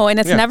 I know, and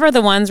it's Yeah. never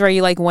the ones where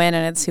you win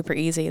and it's super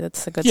easy.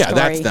 That's a good Yeah, story.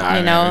 that's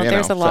the-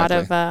 there's a lot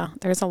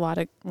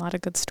exactly.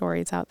 of good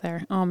stories out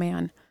there. Oh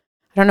man,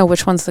 I don't know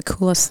which one's the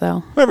coolest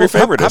though. Whatever your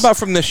favorite How is. about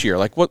from this year?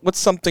 Like, what's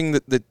something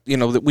that that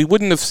we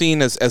wouldn't have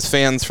seen as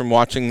fans from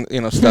watching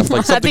stuff like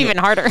That's something. even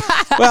harder.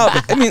 Well,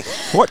 I mean,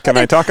 What can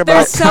I talk about?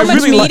 There's so I much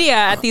really media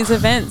at these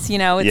events.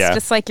 It's Yeah.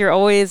 just like you're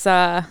always.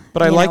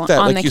 but I like that,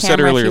 on like the you said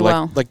camera, if earlier, you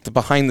will. like the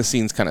behind the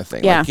scenes kind of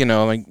thing. Yeah.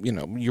 Like,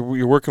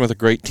 you're working with a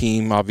great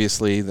team,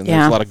 obviously. Then there's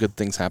Yeah. a lot of good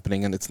things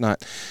happening, and it's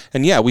not.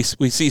 And yeah, we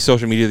see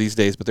social media these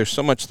days, but there's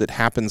so much that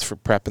happens for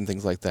prep and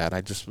things like that. I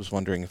just was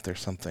wondering if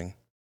there's something.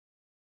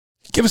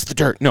 Give us the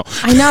dirt. No.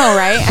 I know,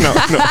 right?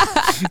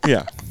 No.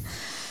 Yeah.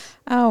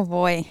 Oh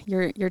boy,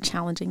 you're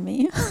challenging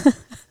me.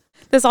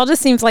 This all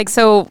just seems like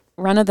so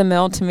run of the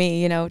mill to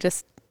me.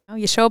 Just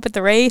you show up at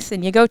the race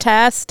and you go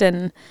test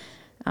and.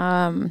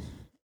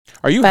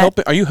 Are you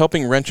But-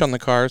 helping wrench on the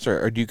cars,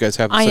 or do you guys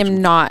have? I such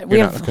am not. We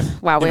You're have not, okay.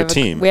 wow. We You have have a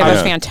team. We have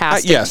Yeah. a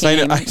fantastic yes, I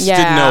team. know. I just yeah.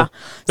 didn't know.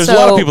 There's a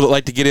lot So- of people that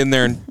like to get in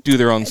there and do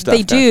their own stuff.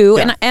 They do,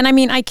 Yeah. and I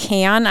mean I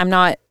can. I'm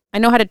not. I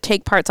know how to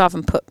take parts off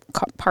and put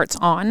parts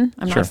on.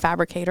 I'm Sure. not a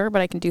fabricator,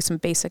 but I can do some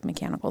basic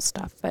mechanical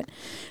stuff. But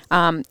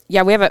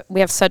yeah, we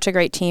have such a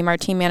great team. Our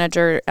team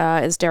manager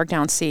is Derek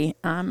Downsey.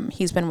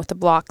 He's been with the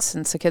Blocks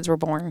since the kids were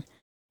born,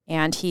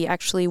 and he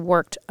actually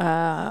worked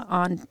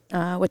on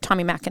with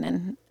Tommy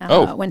Mäkinen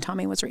when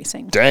Tommy was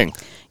racing. Dang.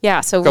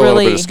 Yeah, so Got really a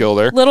little bit of skill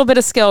there. little bit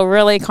of skill,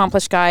 really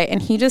accomplished guy,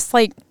 and he just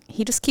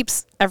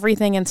keeps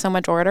everything in so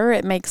much order.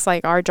 It makes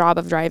our job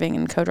of driving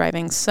and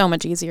co-driving so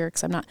much easier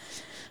because I'm not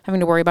having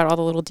to worry about all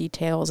the little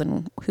details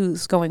and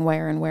who's going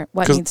where and what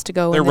 'Cause needs to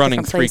go. They're in the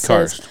running different 3 places.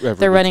 cars. every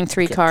They're week. running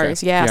 3 Okay, cars,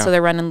 okay. yeah. So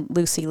they're running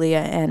Lucy, Leah,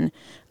 and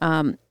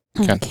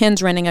Okay.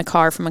 Ken's renting a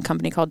car from a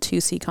company called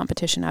 2C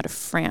Competition out of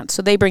France.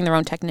 So they bring their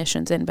own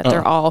technicians in, but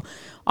they're all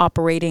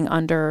operating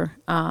under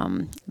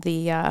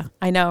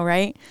I know,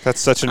 right? That's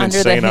such an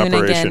Under the insane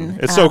operation.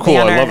 Hoonigan, It's so cool.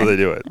 I banner. love that they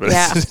do it, but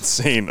Yeah. it's an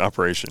insane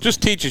operation.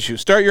 Just teaches you.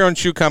 Start your own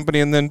shoe company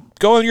and then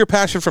go on your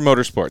passion for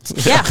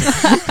motorsports.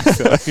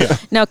 Yeah.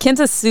 No, Ken's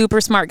a super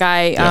smart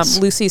guy. Yes.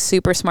 Lucy's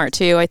super smart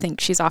too. I think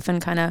she's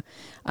often kind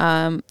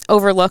of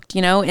overlooked,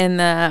 in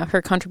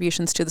her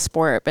contributions to the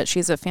sport, but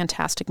she's a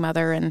fantastic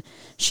mother and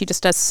she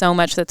just does so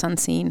much that's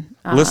unseen.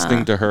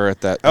 Listening to her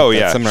at that, Oh, at that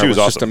yeah. seminar She was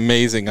just awesome.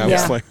 amazing. I was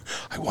Yeah. like,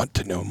 I want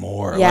to know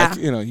more. Yeah. Like,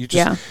 you just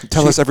Yeah.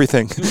 Tell us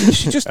everything.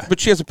 but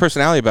she has a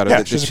personality about her Yeah,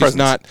 that she's a she's presence.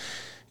 not.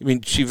 I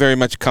mean, she very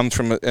much comes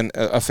from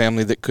a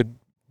family that could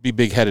be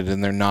big-headed,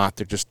 and they're not.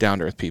 They're just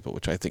down-to-earth people,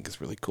 which I think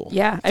is really cool.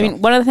 Yeah. I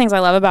mean, one of the things I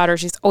love about her,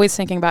 she's always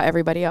thinking about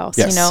everybody else,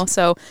 Yes.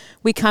 So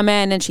we come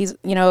in and she's,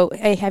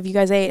 hey, have you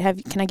guys ate?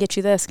 Can I get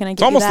you this? Can I get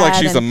It's almost you that?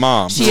 like she's a And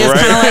mom. She is Right.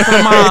 kind of like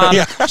a mom.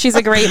 Yeah. She's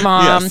a great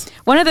mom. Yes.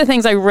 One of the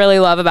things I really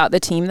love about the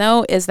team,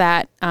 though, is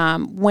that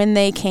when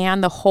they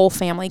can, the whole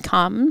family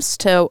comes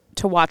to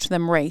watch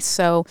them race.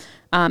 So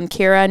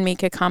Kira and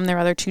Mika come, their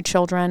other two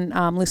children.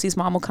 Lucy's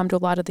mom will come to a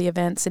lot of the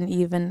events, and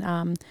even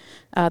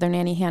their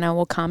nanny Hannah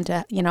will come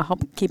to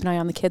help keep an eye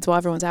on the kids while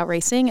everyone's out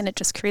racing, and it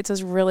just creates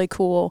this really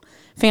cool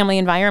family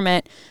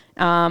environment.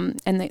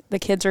 And the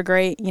kids are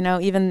great.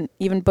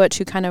 Even Butch,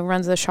 who kind of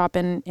runs the shop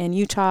in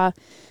Utah.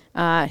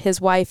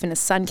 His wife and his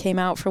son came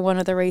out for one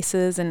of the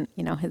races, and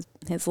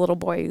his little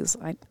boy, who's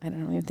I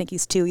don't even think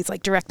he's 2, he's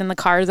like directing the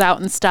cars out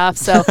and stuff.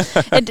 So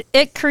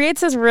it creates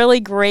this really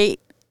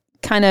great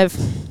kind of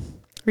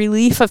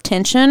relief of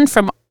tension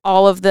from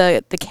all of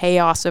the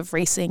chaos of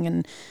racing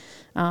and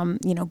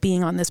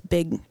being on this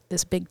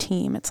big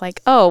team. It's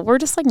like, oh, we're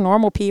just like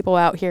normal people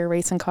out here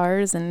racing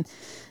cars, and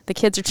the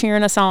kids are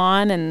cheering us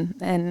on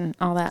and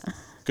all that.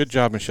 Good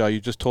job, Michelle. You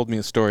just told me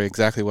a story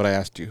exactly what I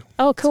asked you.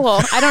 Oh, cool.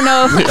 I don't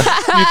know.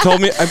 You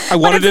told me I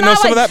wanted to know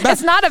some of that back.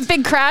 It's not a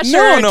big crash No,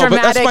 or but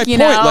dramatic, that's my point.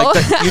 know.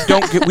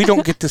 Like that, we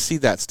don't get to see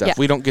that stuff. Yeah.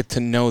 We don't get to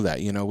know that.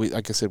 We,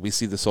 like I said, we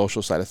see the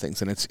social side of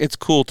things, and it's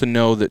cool to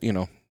know that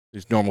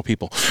there's normal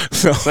people.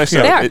 So It's nice to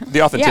They know. are.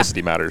 The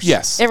authenticity matters.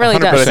 yes, It really 100%.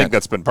 does. But I think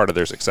that's been part of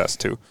their success,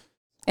 too.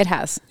 It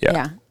has.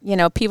 Yeah.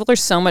 Yeah. People are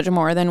so much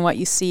more than what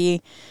you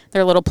see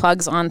their little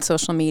plugs on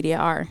social media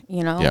are,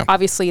 Yeah.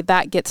 Obviously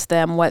that gets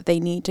them what they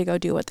need to go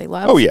do what they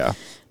love. Oh, yeah.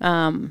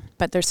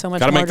 But there's so much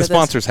Gotta more make to the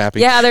sponsors happy.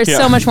 this. Yeah, there's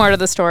so much more to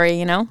the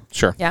story,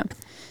 Sure. Yeah.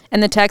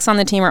 And the techs on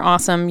the team are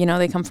awesome.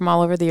 They come from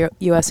all over the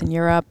US and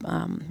Europe.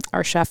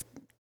 Our chef,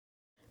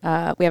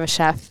 we have a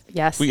chef.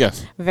 Yes.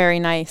 Yes. Very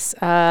nice.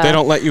 They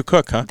don't let you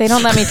cook, huh? They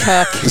don't let me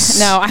cook.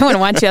 No, I wouldn't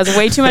want to. That's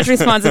way too much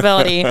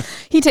responsibility.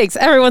 He takes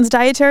everyone's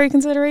dietary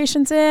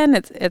considerations in.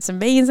 It's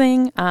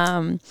amazing.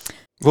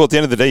 Well, at the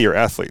end of the day, you're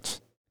athletes.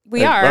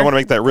 We are. I want to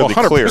make that really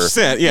clear.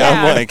 100%, Yeah.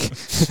 I'm like,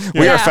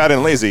 we Yeah. are fat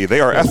and lazy. They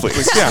are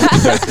athletes.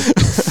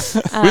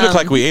 Yeah. We look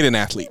like we ate an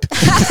athlete.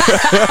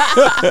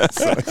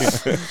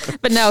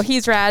 But no,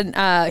 he's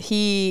rad.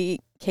 He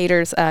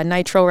caters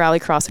Nitro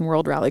Rallycross and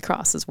World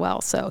Rallycross as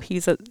well. So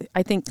he's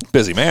I think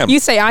Busy man. you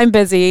say I'm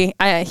busy.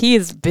 He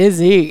is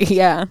busy.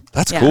 Yeah.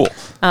 That's Yeah. cool.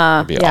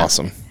 That'd be yeah.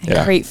 awesome.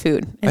 Yeah. Great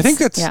food. I think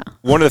that's yeah.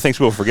 one of the things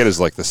people forget is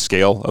like the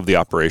scale of the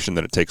operation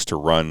that it takes to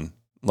run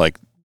like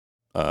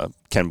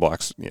Ken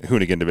Block's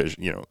Hoonigan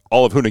division.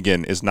 All of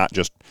Hoonigan is not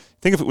just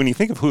when you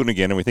think of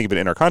Hoonigan and we think of it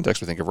in our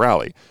context, we think of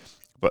rally.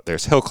 But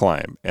there's hill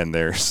climb and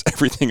there's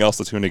everything else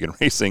that's Hoonigan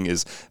racing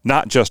is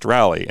not just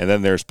rally. And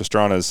then there's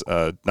Pastrana's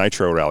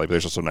Nitro rally, but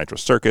there's also Nitro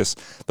Circus.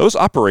 Those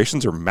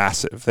operations are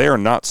massive. They are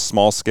not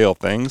small scale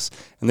things,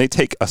 and they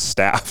take a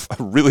staff,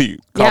 a really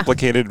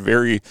complicated,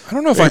 very. I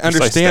don't know if very I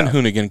understand precise staff.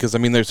 Hoonigan because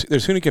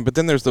there's Hoonigan, but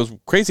then there's those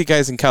crazy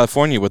guys in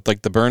California with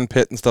like the burn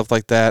pit and stuff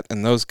like that,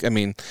 and those. I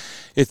mean,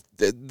 it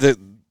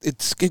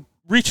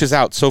reaches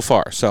out so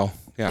far. So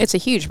yeah, It's a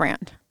huge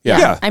brand.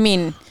 Yeah. I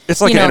mean,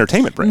 It's like an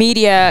entertainment brand.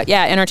 Media,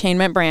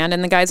 entertainment brand.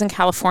 And the guys in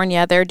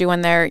California, they're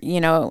doing their,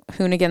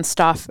 Hoonigan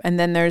stuff. And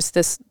then there's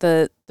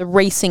the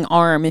racing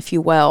arm, if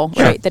you will,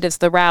 right? That is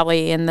the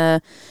rally and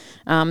the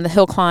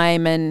hill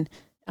climb and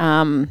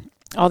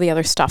all the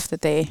other stuff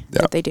that they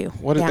do.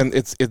 And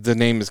the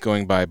name is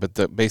going by,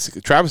 but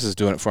basically Travis is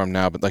doing it for him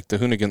now. But like the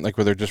Hoonigan, like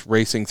where they're just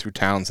racing through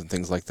towns and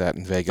things like that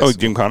in Vegas. Oh,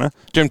 Gymkhana?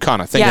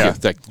 Gymkhana. Thank Yeah. you.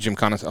 Like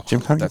Gymkhana. Oh,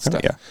 Gymkhana? that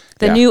stuff. Yeah.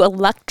 The Yeah. new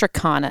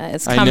Electricana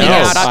is I coming know.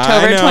 out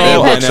October I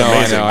know, 25th. I know,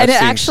 I know. And it I've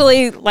seen-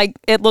 actually,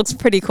 it looks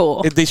pretty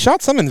cool. They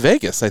shot some in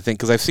Vegas, I think,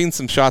 because I've seen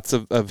some shots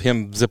of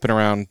him zipping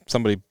around.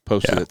 Somebody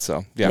posted it,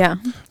 so yeah,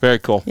 very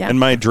cool. Yeah. In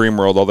my dream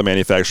world, all the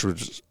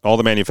manufacturers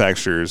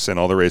and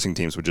all the racing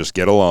teams would just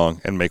get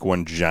along and make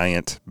one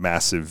giant,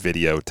 massive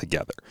video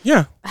together.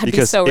 Yeah, That'd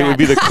Because be so it rad. would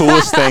be the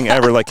coolest thing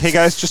ever. Like, hey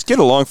guys, just get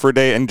along for a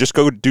day and just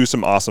go do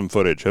some awesome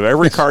footage of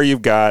every car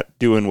you've got,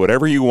 doing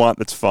whatever you want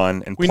that's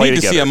fun, and we play need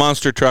to together. see a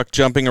monster truck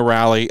jumping a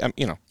rally.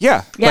 Yeah,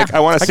 Yeah. like I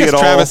want to I see guess it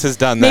all. Travis has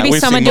done that. Maybe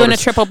We've someone seen doing a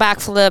motors- triple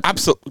backflip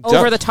Absolutely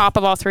over the top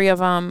of all three of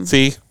them.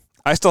 See,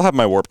 I still have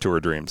my Warped Tour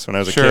dreams. When I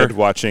was a Sure. kid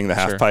watching the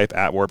half Sure. pipe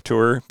at Warped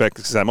Tour,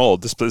 because I'm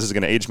old, this is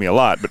going to age me a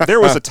lot. But there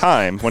was a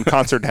time when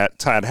concert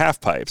had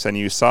half pipes, and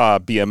you saw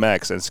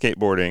BMX and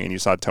skateboarding, and you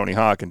saw Tony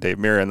Hawk and Dave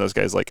Mirra and those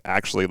guys like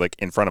actually like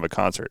in front of a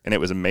concert, and it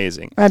was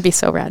amazing. That'd be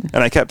so rad.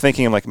 And I kept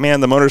thinking, I'm like, man,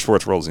 the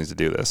motorsports world needs to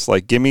do this.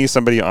 Like, give me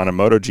somebody on a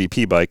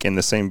MotoGP bike in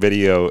the same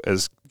video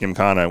as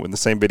Gymkhana, in the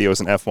same video as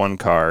an F1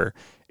 car,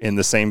 in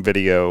the same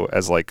video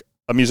as like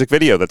a music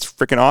video that's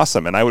freaking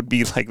awesome. And I would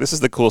be like, this is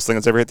the coolest thing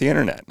that's ever hit the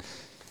internet.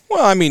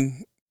 Well, I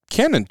mean,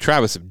 Ken and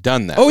Travis have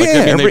done that. Oh,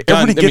 yeah, I mean, they've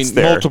done. everybody gets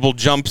there. Multiple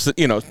jumps.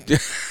 You know,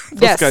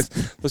 Yes.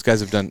 those guys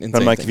have done insane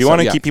I'm like, things. if you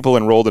want to So, keep people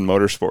enrolled in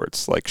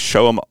motorsports, like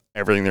show them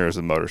everything there is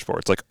in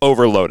motorsports. Like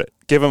overload it.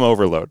 Give them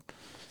overload.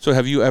 So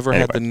have you ever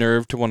had Anyway. the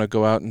nerve to want to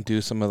go out and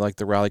do some of like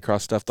the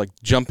rallycross stuff, like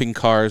jumping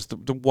cars,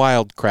 the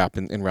wild crap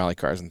in rally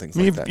cars and things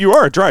like that? You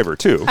are a driver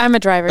too. I'm a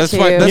driver That's too.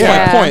 that's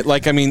yeah. my point.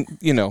 Like, I mean,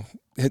 you know,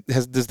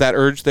 does that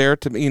urge there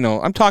to, you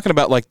know, I'm talking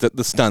about like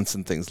the stunts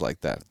and things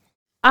like that.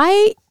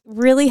 I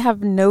really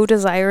have no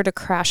desire to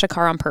crash a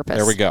car on purpose.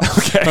 There we go.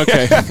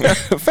 Okay.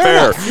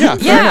 Fair enough. Yeah.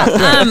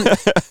 Yeah,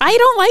 I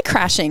don't like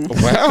crashing.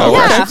 Wow.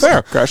 Yeah. Okay,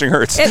 fair. Crashing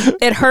hurts.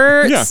 It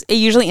hurts. Yeah. It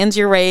usually ends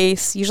your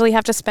race. Usually you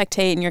have to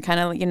spectate, and you're kind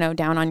of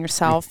down on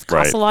yourself.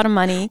 Costs Right. a lot of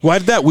money. Why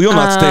did that wheel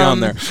not stay on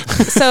there?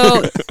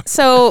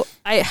 So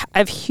I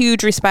have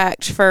huge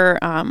respect for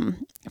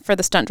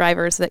the stunt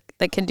drivers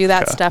that can do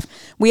that stuff.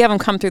 We have them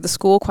come through the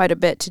school quite a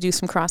bit to do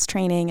some cross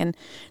training, and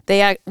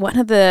one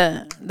of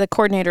the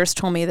coordinators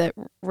told me that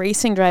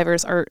racing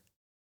drivers are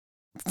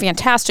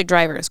fantastic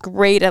drivers,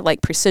 great at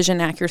like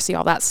precision, accuracy,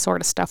 all that sort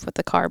of stuff with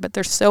the car, but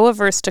they're so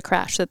averse to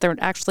crash that they're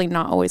actually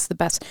not always the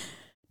best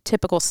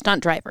typical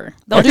stunt driver.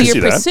 They'll I do can your see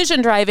that.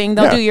 precision driving,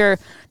 they'll Yeah. do your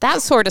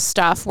that sort of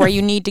stuff where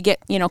you need to get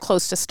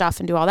close to stuff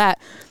and do all that.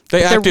 They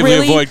They're actively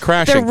avoid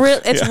crashing.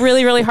 It's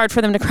really, really hard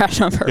for them to crash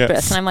on purpose.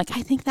 Yes. And I'm like,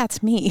 I think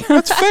that's me.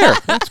 That's fair.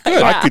 That's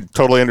good. I could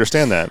totally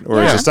understand that.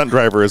 Whereas Yeah. a stunt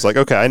driver is like,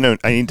 okay, I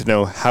need to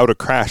know how to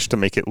crash to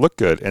make it look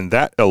good, and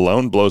that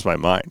alone blows my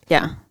mind.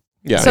 Yeah.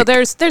 Yeah. So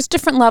there's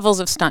different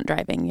levels of stunt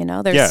driving,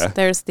 There's Yeah.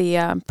 there's the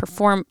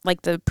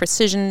the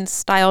precision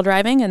style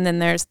driving, and then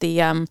there's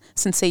the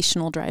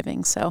sensational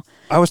driving. So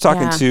I was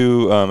talking Yeah.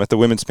 to at the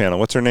women's panel.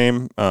 What's her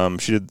name?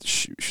 She's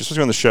supposed to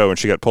be on the show, and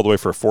she got pulled away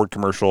for a Ford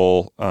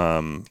commercial.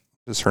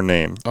 Is her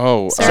name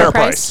Oh, Sarah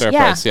Price. Sarah Yeah.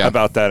 Price, yeah.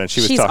 about that? And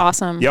she was she's talking.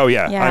 awesome. Yeah, oh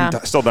yeah. Yeah.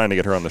 I'm still dying to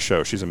get her on the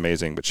show. She's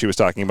amazing. But she was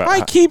talking about.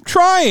 I keep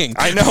trying.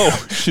 I know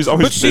she's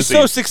always But she's busy.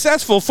 so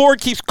successful. Ford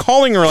keeps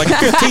calling her like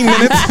 15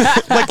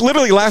 minutes. Like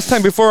literally last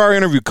time before our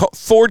interview,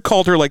 Ford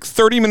called her like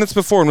 30 minutes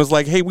before and was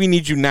like, "Hey, we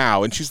need you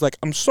now." And she's like,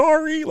 "I'm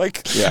sorry."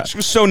 Like, Yeah. she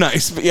was so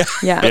nice. But yeah.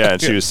 Yeah. Yeah,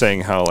 and she was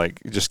saying how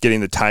like just getting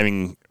the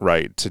timing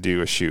right to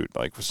do a shoot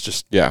like was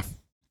just Yeah.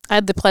 I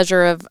had the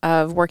pleasure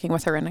of working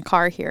with her in a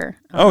car here.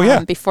 Oh,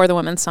 yeah. Before the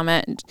Women's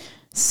Summit. And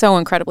so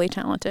incredibly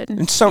talented.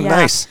 it's so Yeah.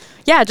 nice.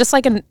 Yeah, just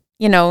like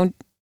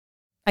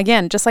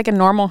just like a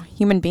normal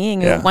human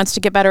being Yeah. who wants to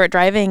get better at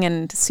driving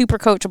and super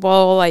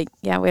coachable. Like,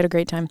 yeah, we had a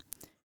great time.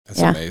 That's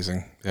Yeah.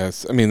 amazing.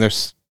 Yes. I mean,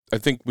 I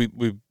think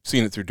we've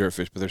seen it through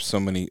Dirtfish, but there's so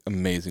many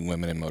amazing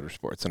women in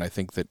motorsports. And I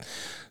think that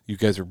you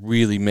guys are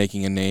really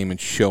making a name and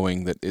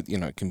showing that it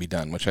can be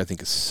done, which I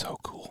think is so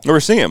cool. We're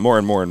seeing it more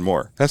and more and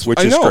more. Which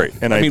I is know. great.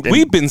 And I mean,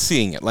 we've been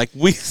seeing it. Like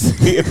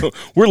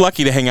we're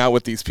lucky to hang out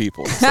with these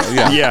people. So,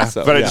 yeah. yeah,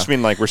 So, but I yeah. just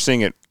mean like we're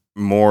seeing it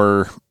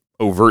more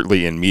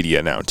overtly in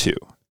media now too.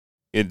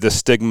 The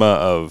stigma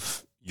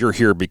of you're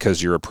here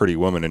because you're a pretty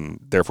woman and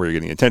therefore you're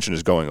getting attention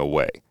is going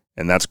away,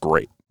 and that's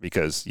great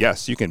because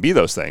yes, you can be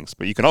those things,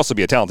 but you can also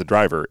be a talented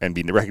driver and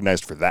be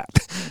recognized for that,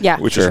 Yeah,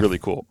 which Sure. is really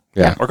cool.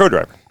 Yeah. Or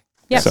co-driver.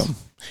 Yes. So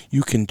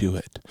You can do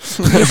it.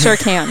 you sure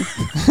can.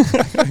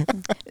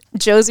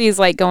 Josie's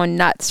like going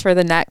nuts for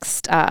the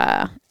next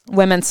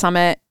Women's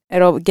Summit.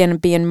 It'll again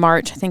be in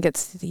March. I think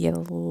it's the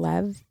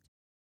 11th.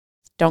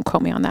 Don't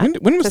quote me on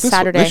that. When was It's this?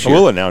 Saturday. This year?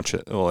 we'll announce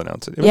it. We'll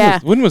announce it. Yeah.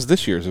 When was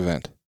this year's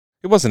event?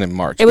 It wasn't in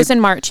March. It was in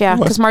March, yeah, It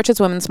was. because March is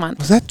Women's Month.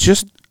 Was that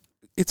just?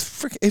 It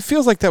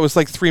feels like that was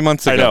like 3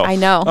 months I ago. know. I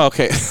know.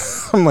 Okay.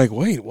 I'm like,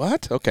 wait,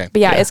 what? Okay. But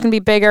yeah, it's going to be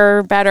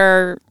bigger,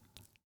 better,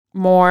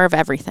 more of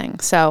everything.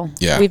 So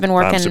Yeah. we've been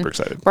working. I'm super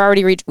excited. We're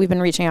already we've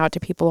been reaching out to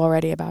people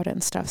already about it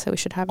and stuff. So we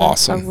should have a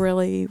Awesome.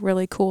 really,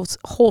 really cool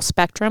whole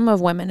spectrum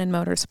of women in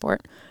motorsport.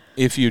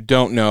 If you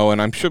don't know,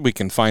 and I'm sure we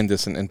can find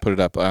this and put it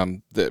up,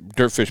 the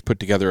Dirtfish put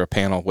together a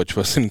panel which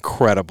was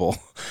incredible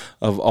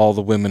of all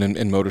the women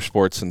in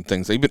motorsports and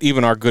things.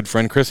 Even our good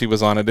friend Chrissy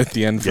was on it at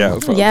the end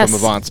from Yes.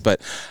 Avance. But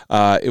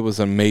it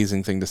was an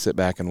amazing thing to sit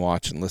back and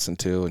watch and listen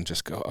to and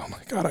just go, oh my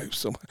God, I'm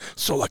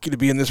so lucky to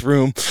be in this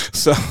room.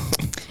 So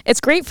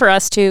It's great for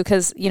us too,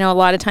 because a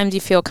lot of times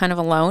you feel kind of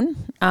alone.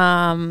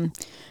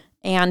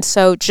 And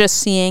so just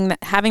seeing that,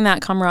 having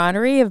that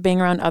camaraderie of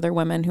being around other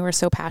women who are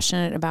so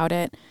passionate about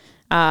it,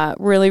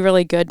 really,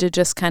 really good to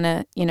just kind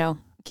of,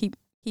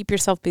 keep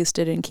yourself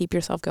boosted and keep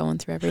yourself going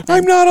through everything.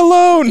 I'm not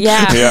alone.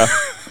 Yeah.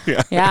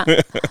 Yeah.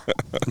 Yeah.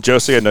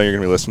 Josie, I know you're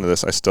going to be listening to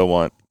this. I still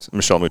want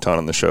Michelle Mouton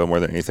on the show more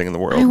than anything in the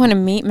world. I want to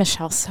meet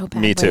Michelle so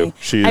badly. Me too.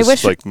 She's I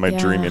wish- like my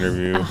dream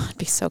interview. Oh, it'd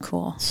be so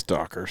cool.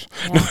 Stalkers.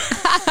 Yeah.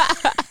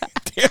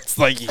 It's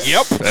like,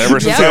 yep. Ever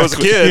since Yep. I was a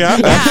kid. Yeah,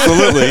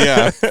 absolutely.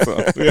 Yeah.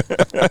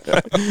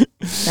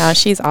 So, No,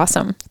 she's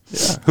awesome.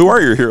 Who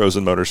are your heroes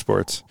in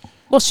motorsports?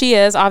 Well, she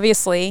is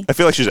obviously. I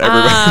feel like she's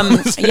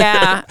everybody.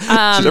 Yeah.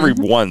 She's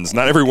everyone's.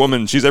 Not every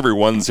woman. She's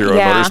everyone's hero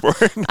Yeah. in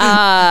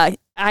motorsport.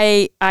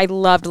 I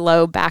loved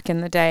Loeb back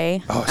in the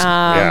day.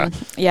 Oh,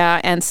 Yeah,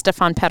 and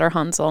Stefan Petter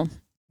Hansel.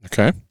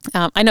 okay.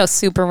 I know,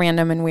 super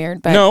random and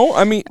weird, but No,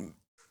 I mean,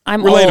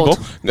 I'm relatable. old.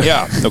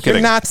 Yeah, no You're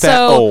kidding. not that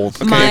So old.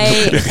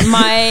 Okay.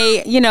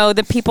 my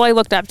the people I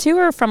looked up to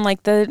are from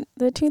like the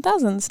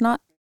 2000s,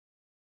 not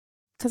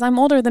because I'm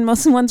older than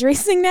most ones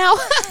racing now.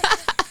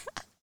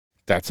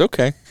 That's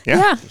okay.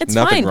 Yeah. It's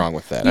Nothing fine. wrong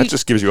with that. That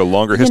just gives you a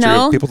longer history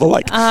know, of people to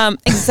like.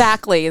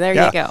 Exactly. There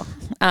Yeah. you go.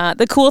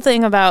 The cool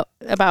thing about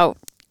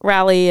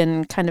rally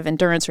and kind of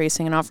endurance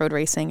racing and off-road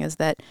racing is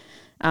that,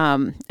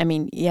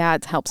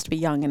 it helps to be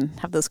young and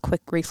have those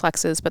quick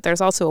reflexes, but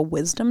there's also a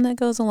wisdom that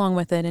goes along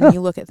with it. And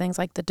you look at things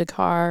like the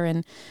Dakar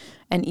and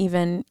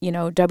even,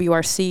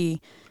 WRC,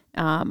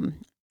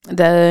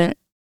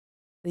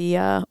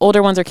 the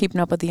older ones are keeping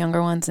up with the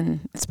younger ones, and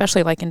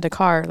especially like in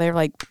Dakar, they're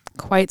like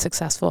quite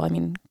successful. I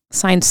mean,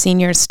 Sainz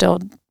Senior's still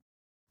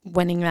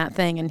winning that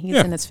thing, and he's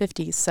in his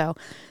 50s, so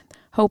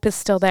hope is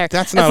still there.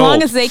 That's not as long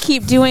old. as they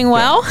keep doing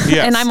well,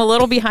 Yes. and I'm a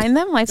little behind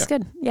them, life's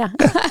good. Yeah.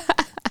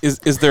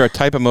 Is there a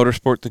type of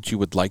motorsport that you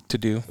would like to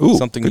do? Ooh,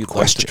 Something good you'd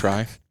question. like to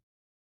try?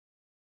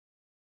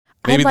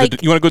 Maybe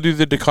you want to go do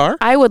the Dakar?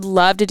 I would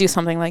love to do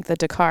something like the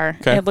Dakar.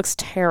 Okay. It looks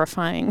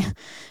terrifying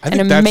I and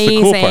think that's the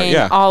amazing cool part.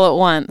 Yeah. all at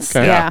once.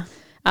 Okay. Yeah.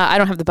 I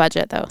don't have the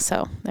budget though,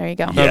 so there you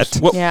go. Yet.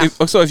 Yeah.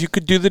 So if you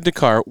could do the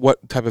Dakar,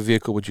 what type of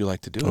vehicle would you like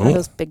to do? One of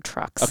those big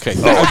trucks. Okay.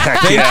 Oh, heck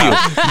Thank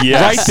yeah. you.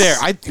 Yes. Right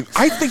there.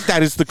 I think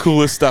that is the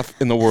coolest stuff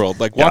in the world.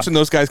 Like watching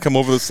those guys come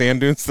over the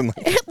sand dunes and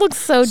like, It looks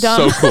so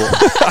dumb. so cool.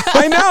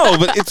 I know,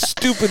 but it's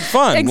stupid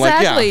fun.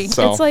 Exactly. Like,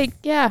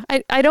 yeah, It's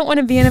like, I don't want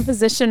to be in a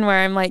position where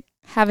I'm like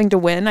having to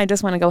win. I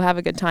just want to go have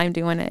a good time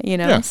doing it,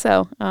 Yeah.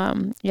 So, a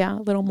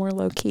little more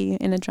low key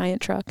in a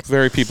giant truck.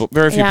 very few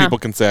Yeah. people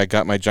can say I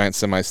got my giant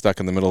semi stuck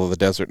in the middle of the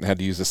desert and had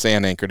to use a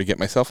sand anchor to get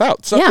myself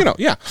out. So,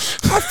 Yeah.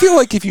 I feel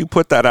like if you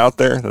put that out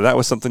there, that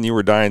was something you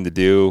were dying to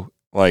do,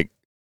 like,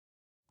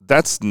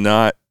 that's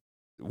not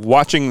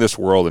watching this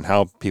world and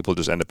how people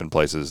just end up in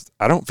places.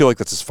 I don't feel like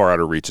that's as far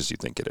out of reach as you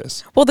think it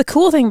is. Well, the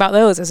cool thing about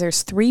those is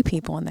there's 3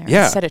 people in there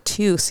Yeah. instead of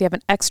 2, so you have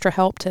an extra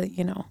help to,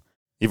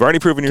 You've already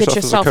proven Get yourself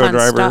as a yourself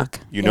co-driver. unstuck.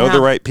 You know Yeah.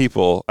 the right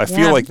people. I feel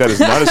Yeah. like that is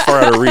not as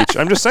far out of reach.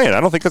 I'm just saying, I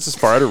don't think that's as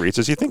far out of reach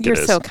as you think You're it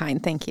is. so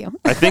kind. Thank you.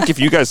 I think if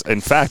you guys,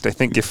 in fact, I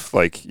think if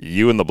like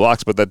you and the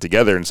Blocks put that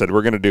together and said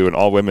we're going to do an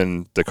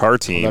all-women Dakar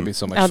team That'd be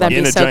so much Oh, fun. that'd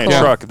in be a so giant cool.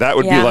 truck, that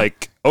would be Yeah.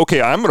 like,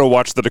 okay, I'm going to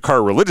watch the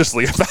Dakar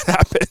religiously if that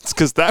happens,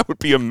 because that would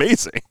be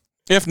amazing.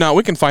 If not,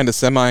 we can find a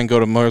semi and go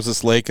to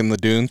Moses Lake and the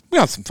dunes. We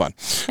have some fun.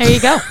 There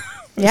you go.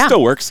 Yeah.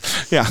 Still works.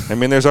 Yeah. I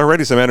mean, there's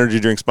already some energy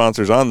drink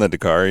sponsors on the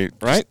Dakar.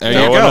 Right? There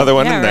Throw you go. another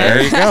one Yeah, in right. there.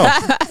 There you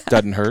go.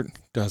 Doesn't hurt.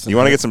 Doesn't You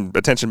want to hurt. get some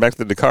attention back to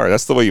the Dakar.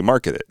 That's the way you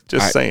market it.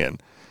 Just saying.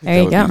 There That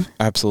you would go. be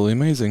absolutely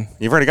amazing.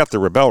 You've already got the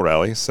Rebel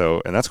Rally,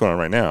 and that's going on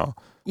right now.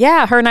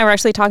 Yeah, her and I were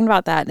actually talking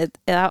about that.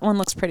 That one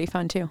looks pretty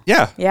fun too.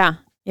 Yeah. Yeah.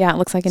 Yeah, it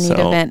looks like a neat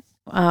So- event.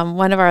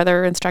 One of our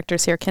other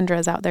instructors here, Kendra,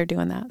 is out there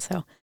doing that.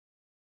 So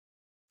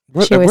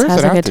Where, She always where's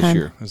has it a out good this time.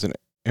 year? Is it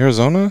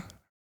Arizona?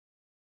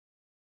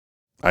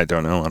 I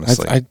don't know,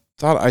 honestly. I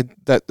thought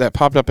that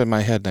popped up in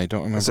my head and I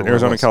don't remember. Is it where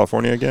Arizona, was.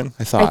 California again?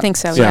 I thought. I think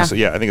so. Yeah, Yeah. so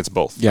I think it's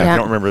both. Yeah. I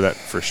don't remember that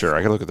for sure. I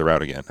got to look at the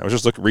route again. I was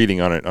just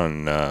reading on it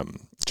on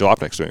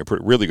Jalopnik's doing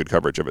really good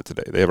coverage of it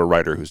today. They have a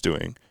writer who's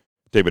doing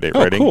day-by-day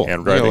Oh, writing cool. and I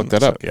gotta writing. look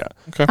that So, up. yeah.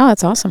 Oh,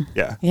 that's awesome.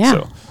 Yeah. Yeah. So,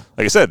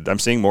 like I said, I'm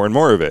seeing more and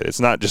more of it. It's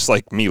not just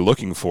like me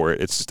looking for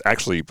it. It's just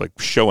actually like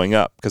showing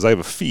up because I have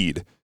a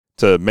feed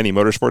to many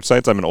motorsports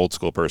sites. I'm an old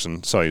school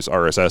person, so I use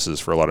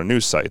RSSs for a lot of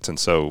news sites. And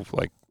so,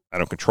 like, I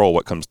don't control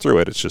what comes through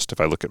it. It's just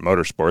if I look at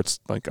motorsports,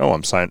 like, oh,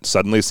 I'm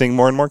suddenly seeing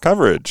more and more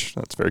coverage.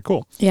 That's very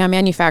cool. Yeah,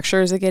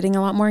 manufacturers are getting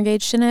a lot more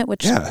engaged in it,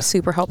 which Yeah.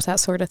 super helps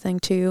that sort of thing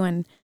too.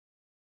 And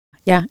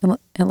yeah,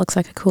 it looks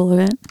like a cool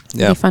event.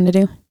 Yeah. It'd be fun to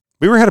do.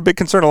 We had a big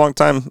concern a long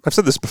time. I've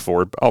said this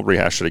before, but I'll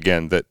rehash it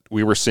again, that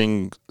we were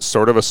seeing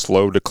sort of a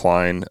slow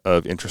decline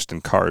of interest in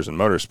cars and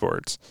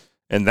motorsports.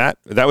 And that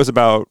wasn't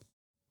that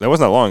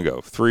long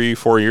ago.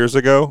 3-4 years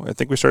ago, I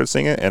think we started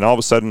seeing it. And all of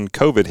a sudden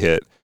COVID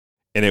hit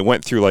and it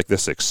went through like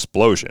this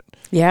explosion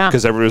Yeah.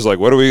 because everybody was like,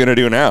 what are we going to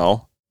do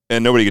now?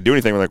 And nobody could do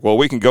anything. We're like, well,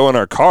 we can go in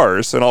our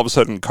cars. And all of a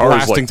sudden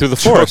cars Blasting like through the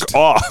took forest.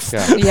 off.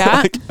 Yeah.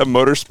 Yeah. Like a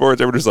motorsports,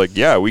 everybody's like,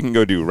 yeah, we can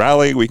go do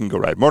rally. We can go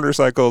ride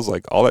motorcycles.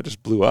 Like all that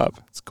just blew up.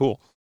 It's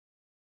cool.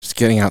 Just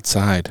getting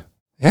outside,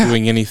 Yeah.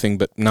 doing anything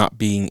but not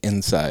being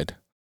inside.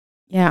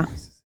 Yeah.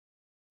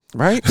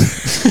 Right?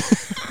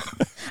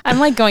 I'm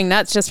like going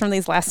nuts just from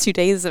these last 2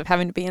 days of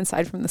having to be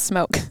inside from the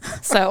smoke.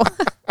 So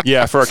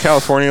Yeah, for our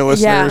California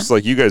listeners,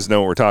 like you guys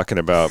know what we're talking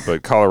about,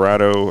 but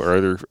Colorado or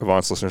other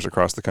Avance listeners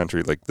across the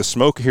country, like the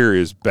smoke here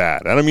is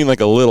bad. I don't mean like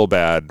a little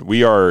bad.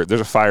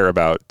 There's a fire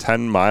about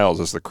 10 miles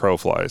as the crow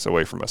flies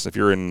away from us. If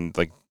you're in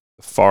like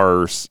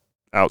far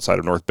outside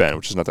of North Bend,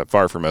 which is not that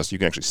far from us. You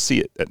can actually see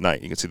it at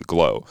night. You can see the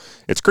glow.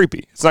 It's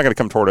creepy. It's not going to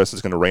come toward us.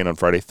 It's going to rain on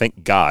Friday.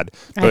 Thank God.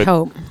 I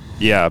hope.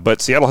 Yeah,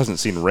 but Seattle hasn't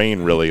seen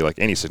rain really, like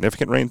any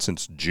significant rain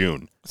since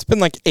June. It's been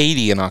like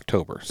 80 in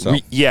October. So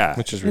yeah,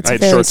 which is It's I had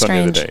very shorts on the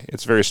other strange. day.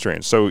 It's very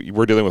strange. So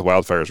we're dealing with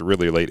wildfires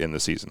really late in the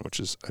season, which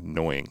is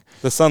annoying.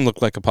 the sun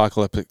looked like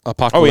apocalyptic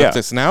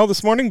now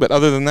this morning, but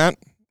other than that,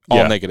 all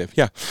Yeah. negative.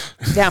 Yeah.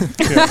 Yeah.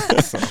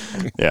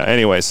 Yeah.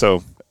 Anyway,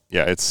 so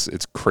yeah, it's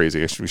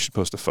crazy. We should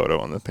post a photo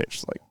on the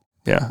page. Like,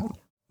 yeah,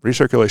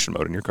 recirculation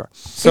mode in your car.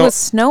 So it was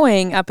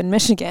snowing up in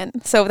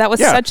Michigan, so that was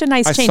Yeah, such a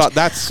nice I change. saw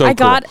that's so I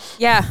cool.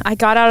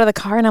 got out of the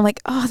car and I'm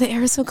like, oh, the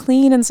air is so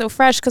clean and so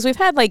fresh because we've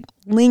had like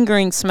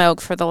lingering smoke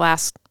for the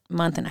last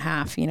month and a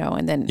half,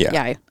 and then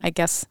Yeah. I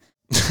guess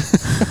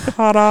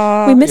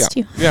Ta-da! we missed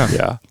you. Yeah.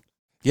 Yeah.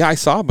 Yeah, I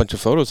saw a bunch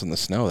of photos in the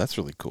snow. That's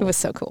really cool. It was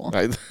so cool.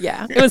 I-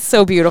 Yeah, it was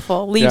so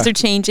beautiful. Leaves Yeah. are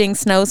changing,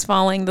 snow's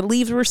falling. The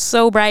leaves were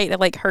so bright it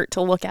like hurt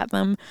to look at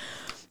them.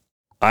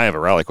 I have a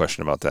rally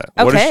question about that.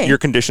 What Okay. is your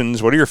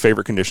conditions? What are your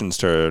favorite conditions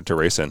to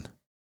race in?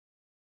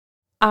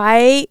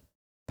 I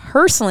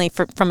personally,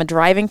 from a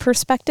driving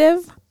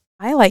perspective,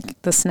 I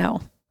like the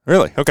snow.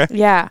 Really? Okay.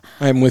 Yeah,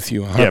 I'm with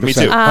you. 100%. Yeah, me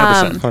too.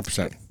 100%.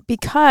 100%.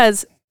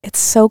 because it's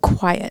so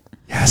quiet.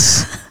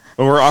 Yes.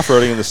 When we're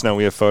off-roading in the snow,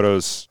 we have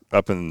photos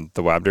up in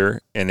the Wabder,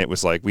 and it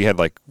was like we had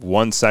like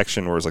one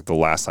section where it was like the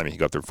last time you could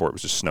go up there before it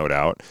was just snowed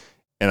out.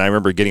 And I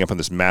remember getting up on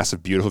this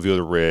massive, beautiful view of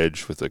the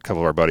ridge with a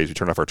couple of our buddies. We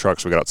turned off our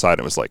trucks, we got outside, and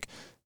it was like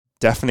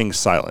deafening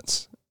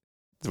silence,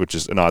 which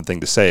is an odd thing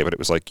to say, but it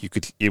was like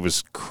it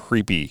was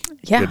creepy.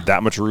 Yeah, We had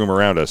that much room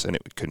around us, and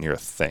it couldn't hear a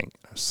thing.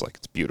 It was like,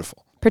 it's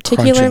beautiful.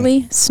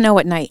 particularly snow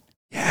at night.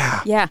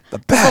 Yeah. Yeah, The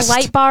the best.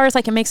 light bars,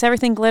 like it makes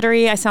everything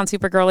glittery. I sound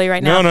super girly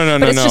right now. No.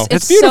 But it's just, It's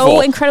it's beautiful.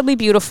 so incredibly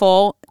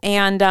beautiful.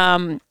 And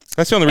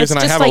That's the only reason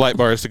I just have a like- light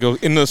bar is to go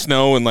in the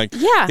snow and like,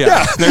 yeah. there's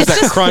It's that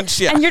just- crunch.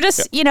 Yeah. And you're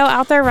just,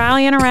 out there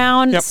rallying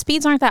around. Yep.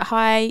 Speeds aren't that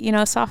high.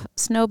 Soft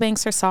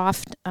snowbanks are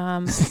soft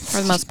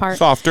for the most part.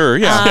 Softer.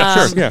 Yeah.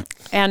 Um, Sure. Yeah.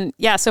 And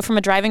so from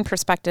a driving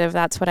perspective,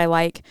 that's what I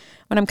like.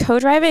 When I'm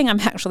co-driving, I'm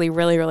actually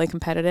really, really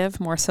competitive,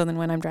 more so than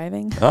when I'm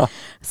driving. Oh.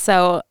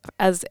 So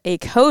as a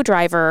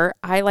co-driver,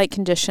 I like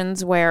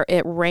conditions where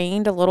it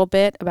rained a little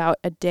bit about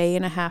a day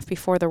and a half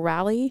before the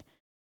rally,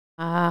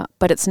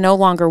 but it's no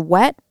longer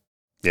wet.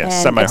 Yeah, And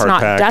semi-hard it's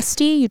not pack.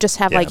 dusty. You just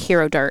have Yeah. like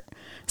hero dirt.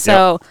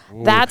 So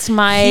that's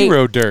my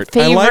Hero dirt.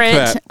 favorite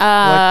I like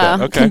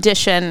that. Okay.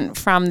 condition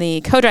from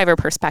the co-driver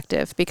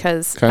perspective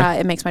because Okay.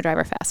 it makes my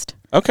driver fast.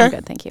 Okay. I'm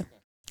good, thank you.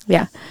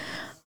 Yeah.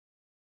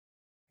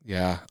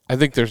 Yeah, I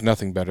think there's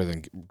nothing better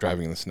than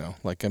driving in the snow.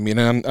 Like, I mean,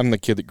 I'm the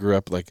kid that grew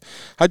up like,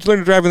 how'd you learn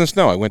to drive in the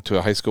snow? I went to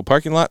a high school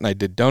parking lot and I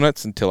did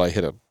donuts until I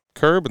hit a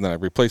curb, and then I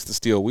replaced the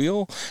steel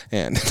wheel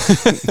and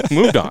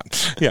moved on.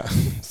 Yeah.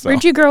 So.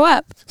 Where'd you grow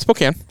up?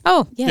 Spokane.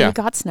 Oh, yeah, Yeah. you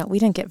got snow. We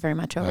didn't get very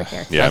much over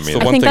here. Yeah, That's I mean,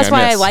 the I one think thing that's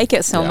why I miss. like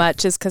it so Yeah.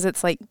 much is because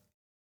it's like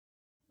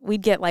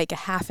we'd get like a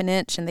half an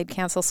inch and they'd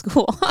cancel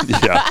school.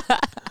 Yeah.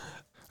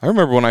 I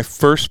remember when I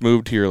first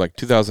moved here, like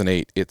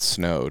 2008, it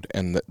snowed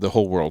and the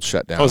whole world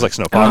shut down. I was like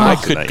snow Oh. I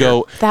pockets in could that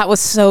go. That was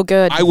so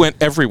good. I went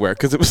everywhere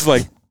because it was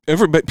like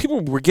but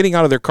people were getting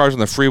out of their cars on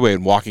the freeway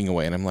and walking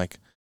away, and I'm like,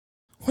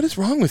 what is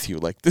wrong with you?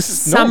 Like, this is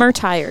Summer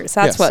tires.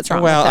 That's Yes. what's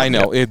wrong Well, with I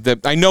them.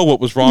 know I know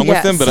what was wrong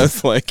with them, Yes. but I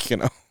was like,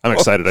 I'm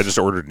excited. I just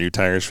ordered new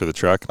tires for the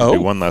truck. Oh.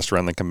 Do one last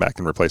run, then come back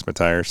and replace my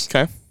tires.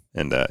 Okay.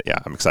 And yeah,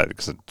 I'm excited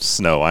because it's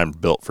snow. I'm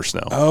built for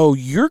snow. Oh,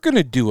 you're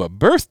gonna do a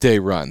birthday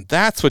run.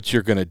 That's what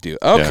you're gonna do.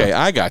 Okay,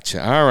 Yeah. I got you.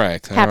 All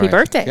right. all Happy right.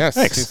 birthday. Yes.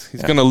 Thanks.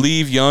 He's Yeah. gonna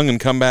leave young and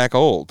come back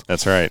old.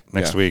 That's right.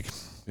 Next Yeah. week.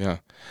 Yeah.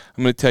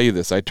 I'm going to tell you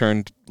this. I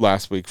turned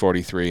last week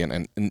 43,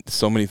 and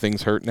so many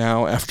things hurt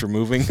now after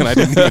moving, and I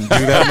didn't even do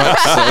that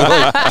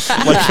much.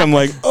 So like I'm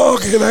like,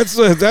 okay,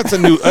 that's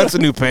a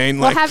new pain.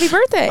 Well, Like, happy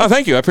birthday. oh,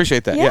 thank you. I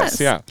appreciate that. Yes. Yes,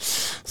 yeah.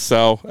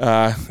 So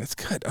it's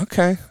good.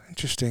 Okay,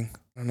 interesting.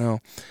 I don't know.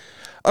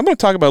 I'm going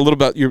to talk about a little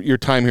about your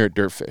time here at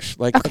Dirtfish.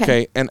 Like,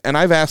 Okay. and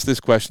I've asked this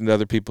question to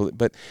other people,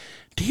 but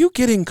do you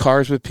get in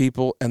cars with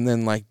people and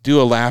then like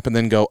do a lap and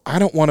then go, I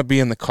don't want to be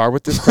in the car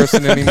with this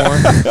person anymore?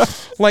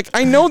 Like,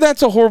 I know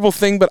that's a horrible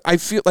thing, but I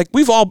feel like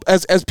we've all,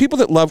 as people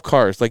that love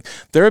cars, like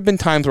there have been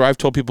times where I've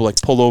told people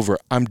like, pull over,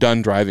 I'm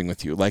done driving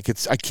with you. Like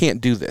I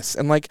can't do this.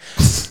 And like,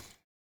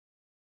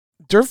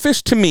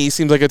 Dirtfish to me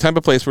seems like a type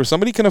of place where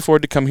somebody can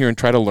afford to come here and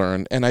try to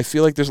learn. And I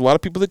feel like there's a lot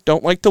of people that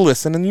don't like to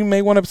listen, and you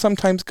may want to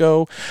sometimes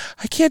go,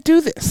 I can't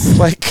do this.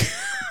 Like,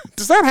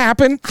 does that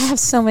happen? I have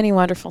so many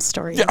wonderful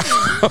stories.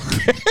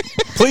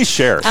 Please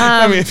share.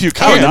 I mean, if you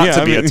How can. not yeah,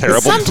 to I be a mean,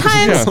 terrible.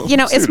 Sometimes,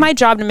 Yeah. it's my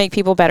job to make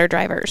people better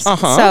drivers.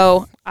 Uh-huh.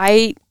 So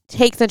I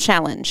take the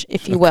challenge,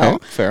 if you will.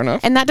 Okay, fair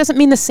enough. And that doesn't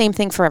mean the same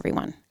thing for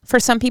everyone. For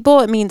some people,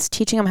 it means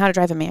teaching them how to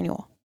drive a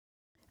manual.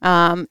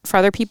 For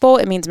other people,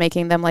 it means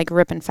making them like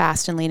ripping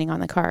fast and leaning on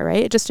the car,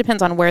 right? It just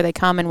depends on where they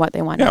come and what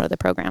they want out of the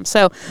program.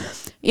 So,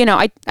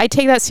 I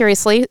take that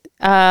seriously.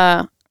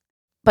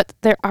 But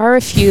there are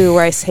a few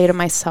where I say to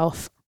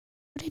myself,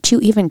 how did you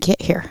even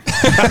get here?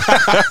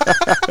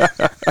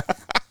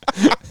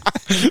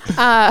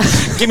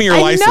 Give me your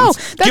I license. know.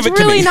 Give That's it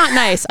to really me. not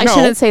nice. I No.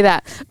 shouldn't say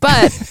that.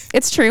 But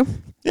It's true.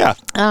 Yeah.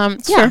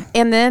 Yeah.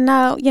 And then,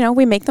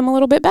 we make them a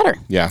little bit better.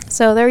 Yeah.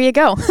 So there you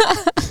go.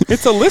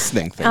 It's a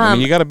listening thing. I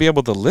mean, you got to be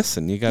able to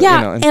listen. You got,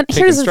 and take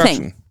here's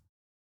instruction. the thing.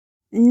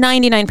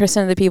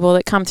 99% of the people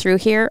that come through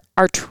here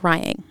are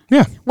trying.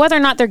 Yeah. Whether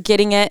or not they're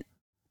getting it,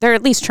 they're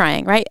at least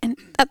trying, right? And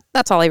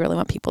that's all I really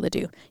want people to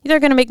do. They're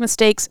going to make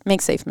mistakes,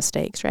 make safe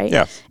mistakes, right?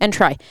 Yeah. And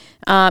try.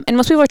 And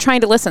most people are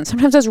trying to listen.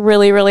 Sometimes it's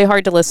really, really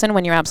hard to listen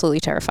when you're absolutely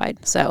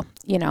terrified. So,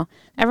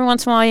 every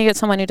once in a while you get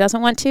someone who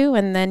doesn't want to,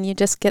 and then you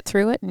just get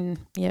through it and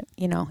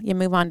you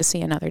move on to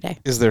see another day.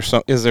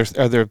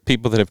 Are there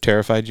people that have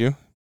terrified you?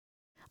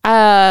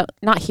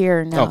 Not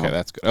here, no. Okay,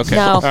 that's good. Okay.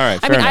 No. All right.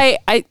 I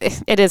mean,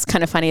 it is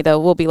kind of funny though.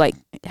 We'll be like,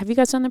 have you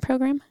guys done the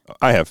program?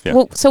 I have, yeah.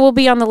 We'll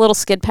be on the little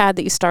skid pad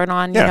that you start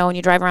on, Yeah. and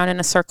you drive around in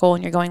a circle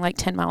and you're going like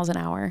 10 miles an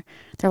hour.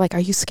 They're like, are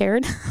you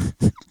scared?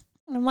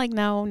 And I'm like,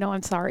 no,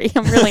 I'm sorry.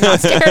 I'm really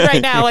not scared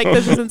right now. Like,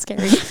 this isn't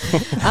scary.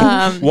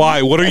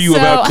 Why? What are you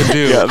about to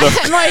do?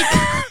 I'm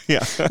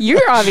like,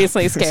 you're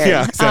obviously scared.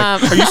 Yeah,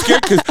 exactly. Are you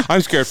scared? Because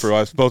I'm scared for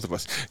us, both of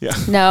us. Yeah.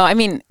 No, I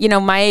mean,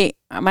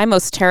 my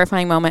most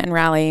terrifying moment in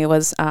rally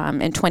was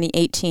in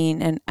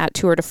 2018 and at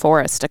Tour de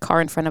Forest. A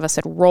car in front of us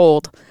had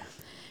rolled,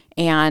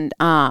 and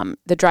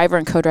the driver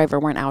and co-driver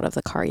weren't out of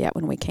the car yet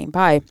when we came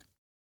by,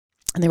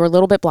 and they were a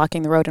little bit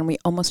blocking the road, and we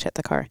almost hit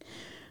the car.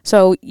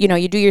 So,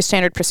 you do your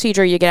standard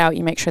procedure, you get out,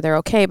 you make sure they're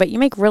okay, but you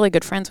make really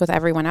good friends with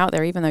everyone out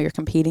there, even though you're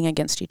competing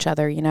against each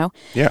other,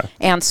 Yeah.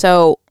 And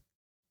so,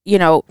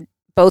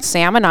 both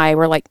Sam and I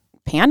were like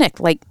panicked,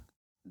 like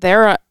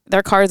their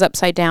car's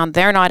upside down,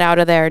 they're not out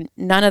of there,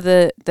 none of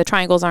the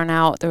triangles aren't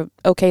out, the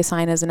okay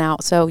sign isn't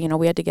out, so,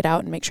 we had to get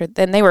out and make sure,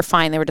 then they were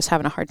fine, they were just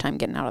having a hard time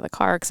getting out of the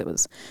car because it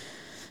was,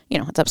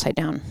 it's upside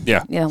down.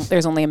 Yeah.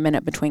 There's only a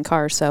minute between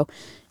cars, so,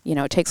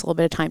 it takes a little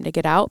bit of time to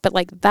get out, but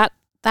like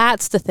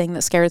that's the thing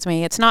that scares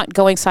me. It's not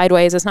going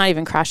sideways. It's not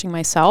even crashing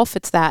myself.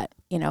 It's that,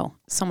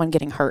 someone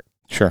getting hurt.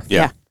 Sure.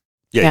 Yeah.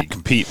 Yeah. Yeah, you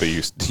compete, but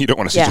you don't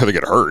want to see each other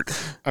get hurt.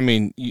 I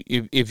mean,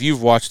 if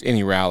you've watched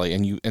any rally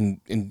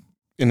and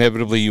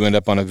inevitably you end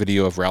up on a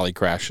video of rally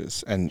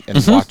crashes and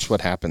watch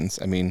what happens.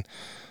 I mean,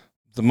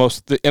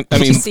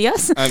 Did you see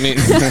us? I mean,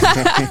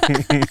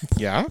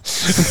 yeah.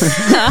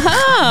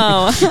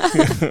 Oh.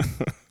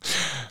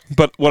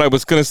 But what I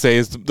was going to say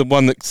is the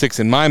one that sticks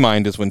in my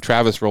mind is when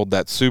Travis rolled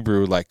that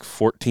Subaru like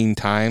 14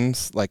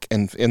 times, like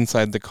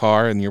inside the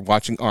car, and you're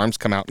watching arms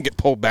come out and get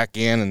pulled back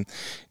in, and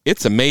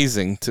it's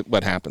amazing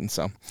what happens.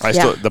 So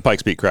the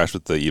Pikes Peak crash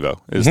with the Evo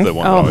is the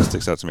one that always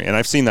sticks out to me. And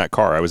I've seen that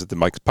car. I was at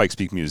the Pikes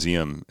Peak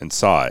Museum and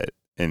saw it,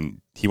 and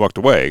he walked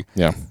away.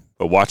 Yeah.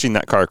 But watching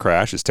that car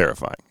crash is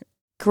terrifying.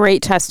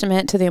 Great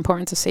testament to the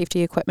importance of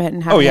safety equipment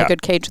and having a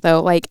good cage,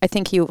 though. Like, I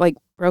think he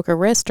broke a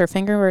wrist or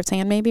finger or his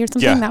hand maybe or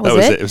something. Yeah, that was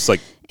it. It was like,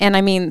 and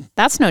I mean,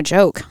 that's no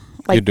joke.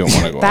 Like, you don't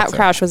want to go that out there.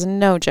 crash was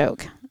no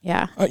joke.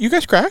 Yeah. You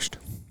guys crashed?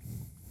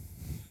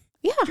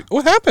 Yeah.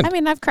 What happened? I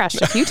mean, I've crashed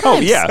a few times.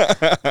 oh yeah,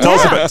 tell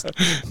us about.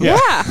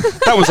 Yeah.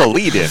 That was a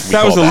lead-in.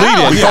 That was a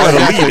lead-in. We call it a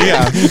lead-in.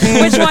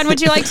 Yeah. Which one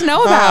would you like to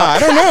know about? I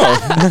don't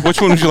know.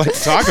 Which one would you like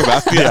to talk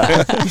about?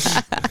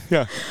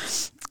 Yeah.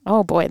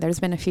 Oh boy,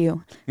 there's been a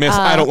few. Miss,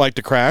 I don't like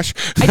to crash.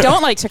 I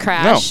don't like to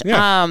crash.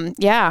 No,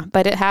 yeah.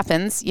 But it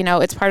happens.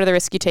 It's part of the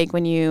risk you take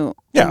when you're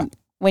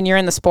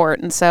in the sport,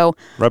 and so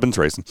Rubbin's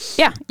racing.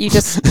 Yeah, you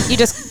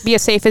just be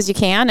as safe as you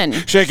can and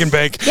shake and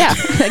bake. Yeah,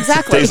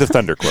 exactly. Days of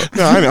Thunder quote.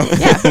 No, I know.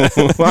 Yeah.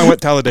 Well, I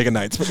went Talladega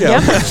Nights, but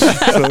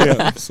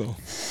yeah. So.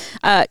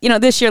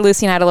 This year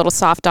Lucy and I had a little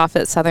soft off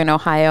at Southern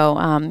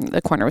Ohio.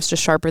 The corner was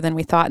just sharper than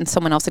we thought, and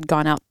someone else had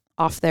gone out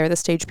off there the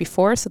stage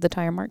before, so the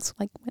tire marks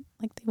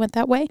they went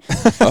that way.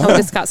 We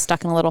just got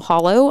stuck in a little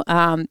hollow,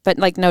 but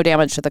like no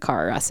damage to the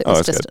car or us. It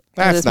was just good.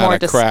 That's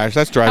not a crash.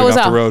 That's driving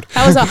off the road.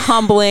 That was a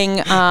humbling,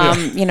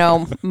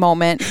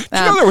 moment.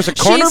 There was a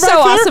corner she's back so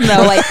there? awesome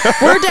though.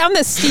 Like we're down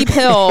this steep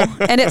hill,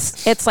 and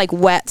it's like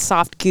wet,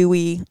 soft,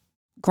 gooey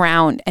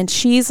ground, and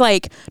she's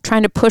like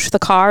trying to push the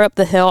car up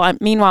the hill.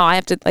 Meanwhile, I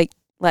have to like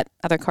let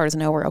other cars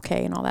know we're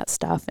okay and all that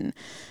stuff. And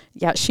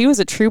yeah, she was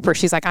a trooper.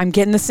 She's like, I'm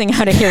getting this thing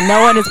out of here.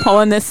 No one is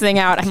pulling this thing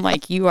out. I'm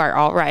like, you are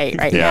all right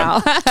now.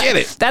 Get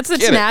it. That's the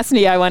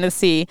tenacity I want to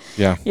see.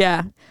 Yeah.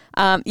 Yeah.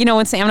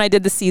 When Sam and I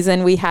did the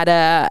season, we had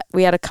a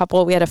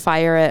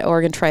fire at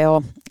Oregon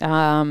Trail.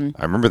 I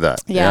remember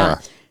that.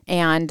 Yeah.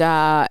 And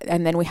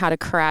then we had a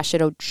crash at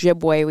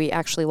Ojibwe. We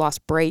actually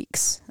lost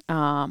brakes.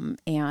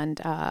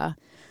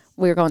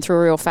 We were going through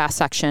a real fast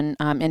section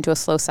into a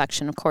slow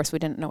section. Of course, we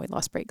didn't know we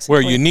lost brakes.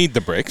 Where you need the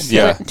brakes.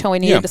 Yeah. Until we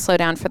needed to slow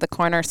down for the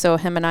corner. So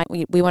him and I,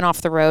 we went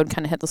off the road,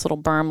 kind of hit this little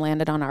berm,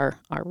 landed on our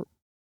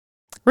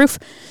roof.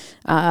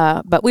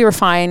 But we were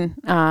fine.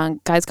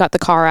 Guys got the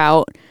car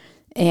out.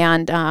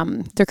 And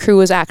the crew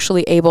was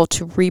actually able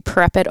to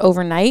re-prep it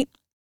overnight.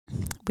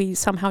 We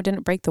somehow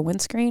didn't break the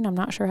windscreen. I'm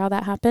not sure how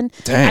that happened.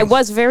 Dang. I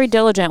was very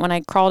diligent when I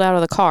crawled out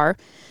of the car,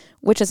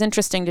 which is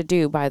interesting to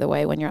do, by the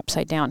way, when you're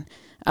upside down,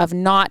 of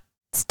not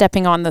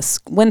stepping on the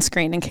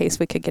windscreen in case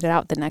we could get it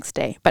out the next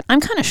day. But I'm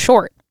kind of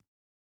short.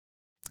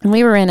 And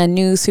we were in a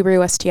new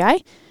Subaru STI.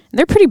 And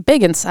they're pretty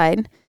big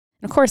inside.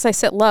 And of course, I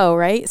sit low,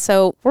 right?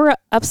 So we're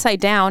upside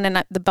down,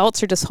 and the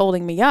belts are just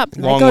holding me up.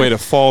 And Long way to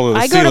fall to the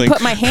I ceiling. go to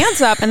put my hands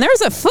up, and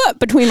there's a foot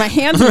between my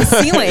hands and the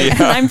ceiling.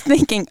 And I'm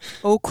thinking,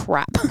 oh,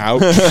 crap.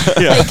 Ouch.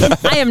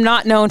 Like, I am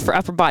not known for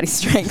upper body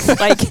strength.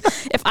 Like,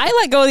 if I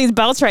let go of these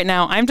belts right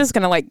now, I'm just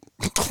going to, like,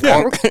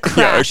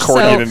 crash.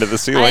 Accordion into the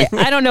ceiling.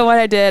 I don't know what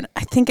I did.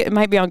 I think it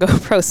might be on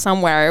GoPro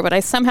somewhere, but I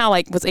somehow,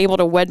 like, was able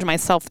to wedge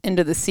myself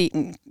into the seat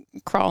and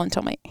crawl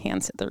until my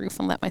hands hit the roof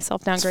and let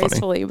myself down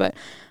gracefully. But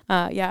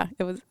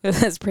it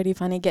was pretty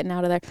funny getting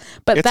out of there.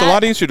 But It's a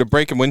lot easier to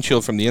break a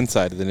windshield from the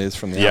inside than it is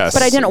from the outside.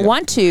 But I didn't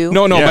want to.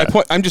 No, Yeah. my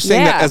point. I'm just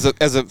saying that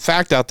as a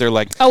fact out there,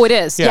 like. Oh, it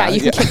is. Yeah,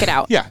 you can kick it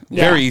out. Yeah,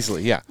 very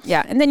easily. Yeah.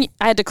 Yeah, and then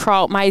I had to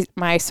crawl.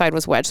 My side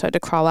was wedged, so I had to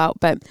crawl out.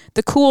 But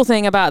the cool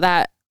thing about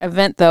that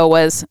event, though,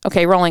 was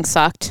rolling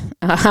sucked.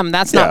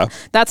 That's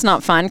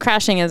not fun.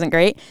 Crashing isn't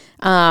great.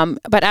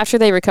 But after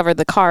they recovered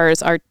the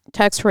cars, our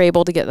techs were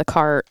able to get the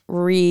car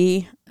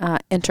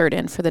entered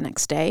in for the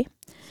next day.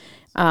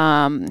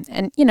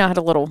 And had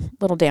a little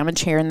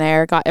damage here and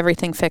there. Got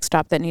everything fixed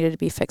up that needed to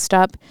be fixed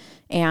up,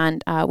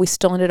 and we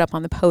still ended up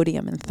on the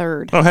podium in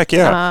third. Oh, heck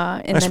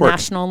yeah! In Nice the work.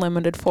 National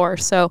Limited Four.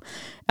 So,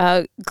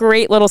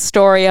 great little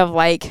story of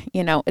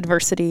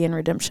adversity and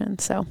redemption.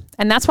 So,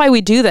 and that's why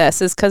we do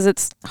this, is because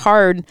it's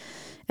hard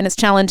and it's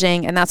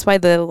challenging, and that's why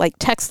the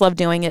techs love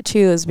doing it too,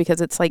 is because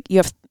it's like you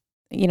have.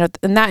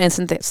 In that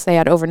instance, they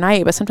had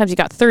overnight, but sometimes you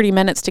got 30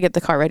 minutes to get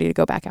the car ready to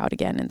go back out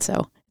again. And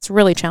so it's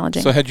really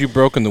challenging. So had you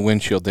broken the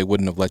windshield, they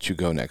wouldn't have let you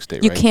go next day,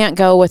 right? You can't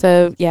go with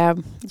a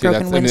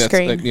broken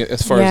windscreen.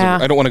 As far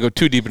as I don't want to go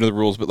too deep into the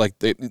rules, but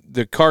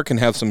the car can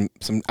have some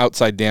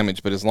outside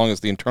damage, but as long as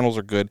the internals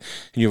are good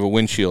and you have a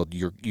windshield,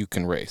 you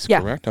can race.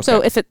 Yeah. Correct. Okay.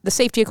 So if the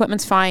safety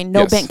equipment's fine,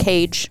 no bent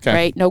cage,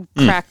 right? No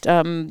cracked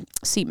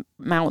seat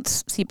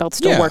mounts, seat belts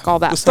still work. All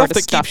that the sort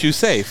stuff of that keeps you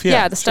safe.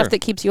 Yeah, the stuff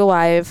that keeps you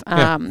alive.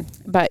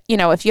 But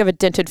if you have a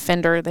dented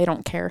fender, they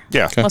don't care.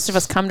 Yeah. Okay. Most of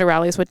us come to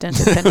rallies with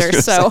dented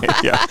fenders. So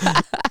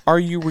Are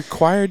you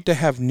required to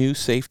have new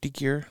safety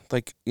gear?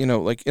 Like in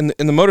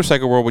the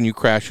motorcycle world, when you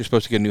crash, you're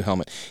supposed to get a new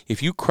helmet.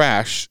 If you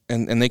crash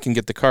and they can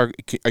get the car,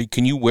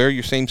 can you wear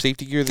your same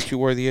safety gear that you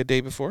wore the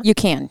day before? You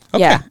can.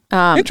 Okay.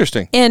 Yeah.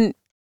 Interesting. And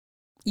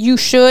you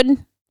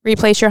should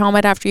replace your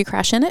helmet after you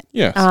crash in it.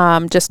 Yes.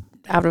 Just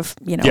out of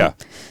Depending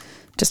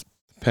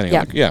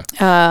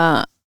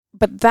on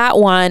but that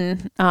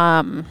one,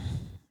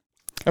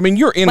 I mean,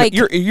 you're in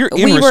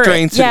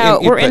restraints.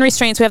 We're in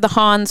restraints. We have the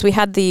Hans. We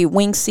had the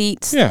wing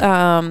seats.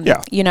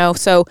 Yeah.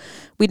 So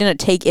we didn't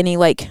take any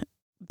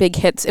big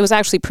hits. It was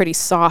actually pretty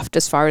soft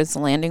as far as the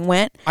landing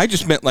went. I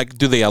just meant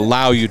do they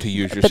allow you to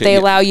use your? But they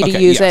allow you to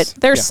use yes.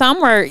 it. There's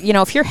some where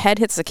if your head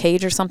hits the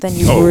cage or something,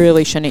 you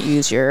really shouldn't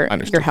use your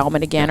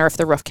helmet again, or if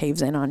the roof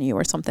caves in on you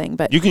or something.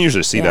 But you can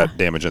usually see that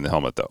damage in the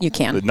helmet, though. You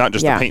can, not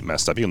just the paint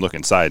messed up. You can look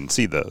inside and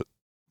see the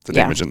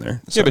damage in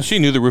there. So. Yeah, but she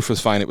knew the roof was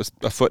fine. It was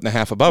 1.5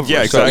 feet above her.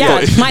 Yeah,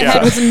 exactly. So my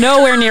head was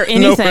nowhere near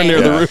anything. Nowhere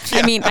near the roof.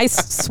 I mean, I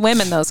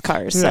swim in those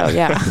cars, so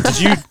yeah.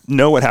 Did you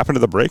know what happened to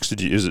the brakes?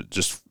 Is it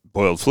just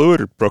boiled fluid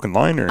or broken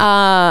line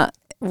or?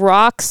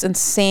 Rocks and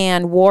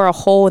sand wore a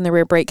hole in the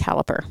rear brake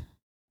caliper.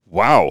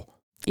 Wow.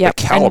 Yep.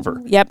 The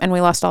caliper. And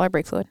we lost all our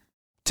brake fluid.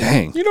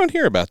 Dang. You don't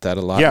hear about that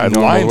a lot. Yeah,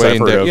 lines I've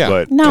heard of,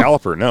 but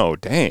caliper, no.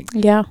 Dang.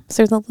 Yeah. So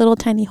there's a little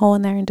tiny hole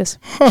in there and just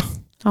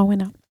all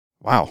went out.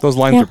 Wow. Those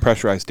lines are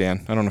pressurized,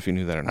 Dan. I don't know if you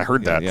knew that or not. I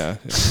heard that. Yeah.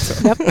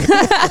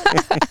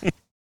 Yep.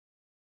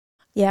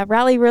 Yeah,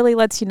 rally really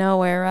lets you know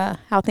where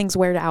how things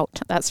wear out.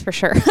 That's for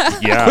sure.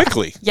 Yeah.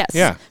 Quickly. Yes.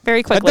 Yeah.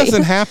 Very quickly. That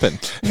doesn't happen.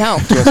 No.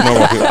 To us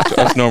normal people,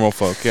 to us normal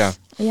folk. Yeah.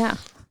 Yeah.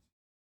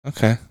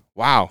 Okay.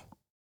 Wow.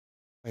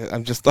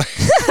 I'm just my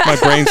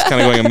brain's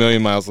kind of going a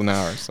million miles an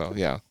hour. So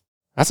yeah.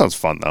 That sounds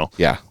fun though.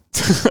 Yeah.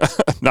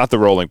 Not the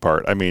rolling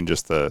part. I mean,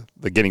 just the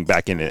getting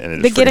back in it.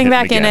 And the getting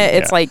back in it.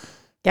 It's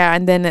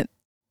and then it.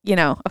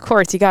 Of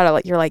course, you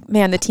gotta you're like,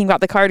 man, the team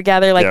got the car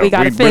together. We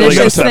gotta finish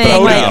this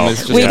thing.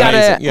 We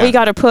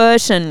gotta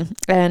push and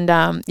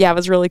it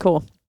was really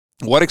cool.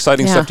 What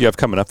exciting stuff do you have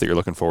coming up that you're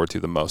looking forward to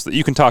the most that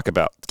you can talk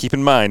about? Keep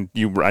in mind,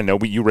 I know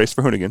you race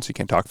for Hoonigan, so you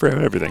can't talk for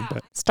everything.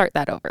 But start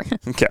that over.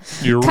 Okay,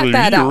 cut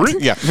that out.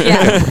 Yeah.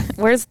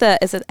 Where's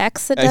is it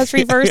X that does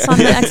reverse on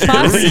the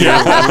Xbox?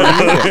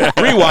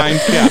 Rewind.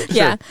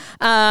 Yeah.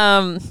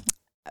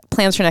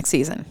 Plans for next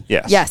season.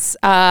 Yes.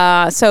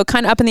 So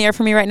kind of up in the air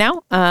for me right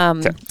now.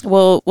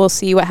 We'll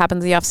see what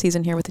happens in the off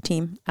season here with the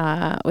team,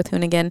 with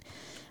Hoonigan.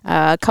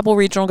 A couple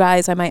regional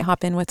guys I might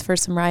hop in with for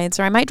some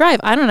rides, or I might drive.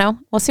 I don't know.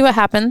 We'll see what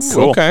happens.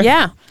 Cool. Okay.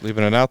 Yeah.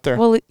 Leaving it out there.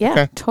 Well,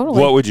 yeah,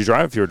 totally. What would you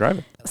drive if you were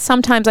driving?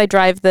 Sometimes I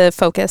drive the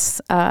Focus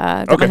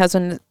that my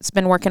husband's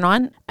been working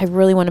on. I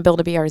really want to build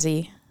a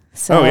BRZ.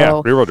 So,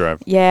 rear-wheel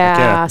drive.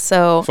 Yeah,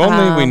 so... If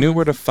only we knew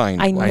where to find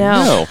one. I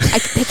know.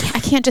 I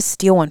can't just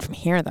steal one from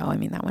here, though. I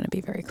mean, that wouldn't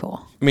be very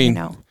cool. I mean,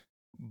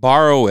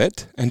 borrow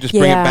it and just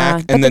bring it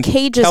back, but and then the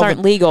cages tell aren't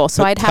them- legal,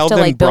 so but I'd tell have to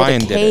them like build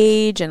Brian a did it.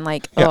 cage and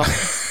like, Yeah.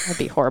 that'd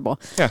be horrible.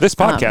 This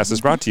podcast is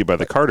brought to you by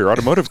the Carter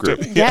Automotive Group.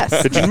 Yes.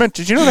 Did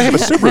you know they have a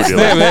Subaru dealer?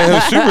 They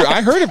have Subaru.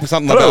 I heard of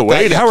something Hello, about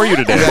Wade. that. How are you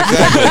today?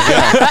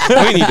 Exactly.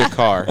 Yeah. We need a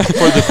car for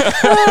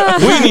the.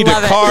 We need a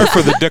Love it. car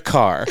for the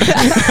Dakar.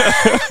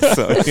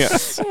 So yeah.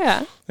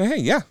 Yeah. Hey,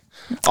 yeah.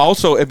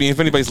 Also, I mean, if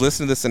anybody's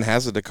listening to this and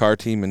has a Dakar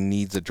team and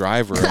needs a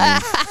driver,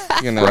 I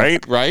mean, you know,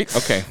 Right? Right?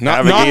 Okay.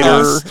 Not Navigator.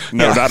 us.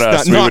 No, Yeah, not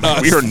us. Not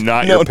We us. are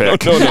not no, your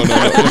pick.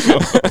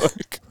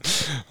 No.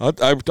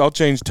 I'll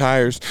change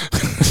tires.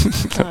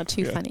 Oh,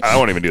 too funny. I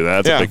won't even do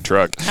that. That's Yeah. a big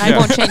truck. I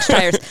won't change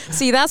tires.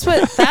 See, that's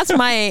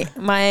my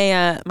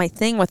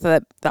thing with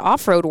the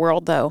off-road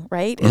world, though,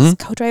 right? Is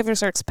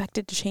co-drivers are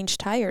expected to change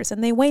tires,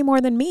 and they weigh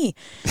more than me,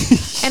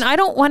 and I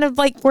don't want to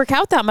like work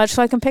out that much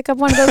so I can pick up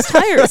one of those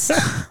tires.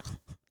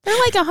 They're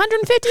like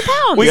 150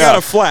 pounds. We got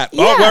a flat.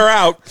 Yeah. Oh, we're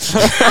out.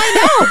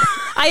 I know.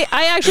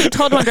 I actually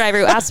told one driver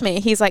who asked me,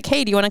 he's like,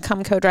 hey, do you want to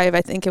come co-drive? I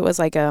think it was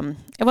like, it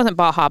wasn't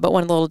Baja, but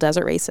one of the little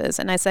desert races.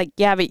 And I said,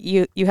 yeah, but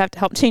you have to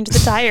help change the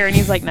tire. And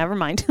he's like, never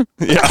mind.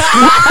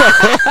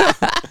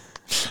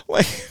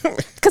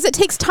 Because it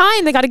takes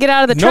time. They got to get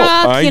out of the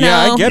truck, you know.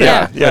 Yeah, I get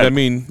Yeah. it. But I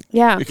mean,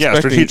 Yeah. Yeah,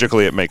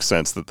 strategically it makes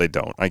sense that they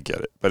don't. I get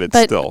it. But it's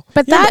still.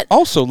 But yeah, that, but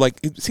also, like,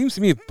 it seems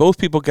to me if both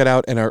people get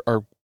out and are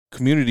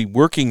community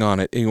working on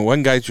it, you know,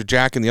 one guy's your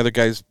jack and the other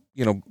guy's,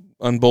 you know,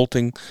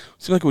 unbolting,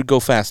 seems like it would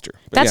go faster.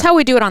 But that's how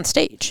we do it on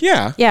stage.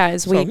 Yeah. Yeah,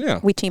 is we So, yeah.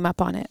 we team up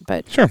on it.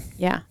 But Sure.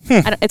 yeah.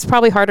 It's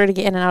probably harder to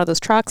get in and out of those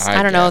trucks. I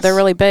I don't know. guess. They're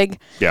really big.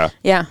 Yeah.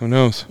 Yeah. Who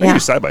knows? I can Yeah. do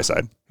side by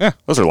side. Yeah.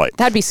 Those are light.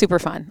 That'd be super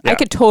fun. Yeah. I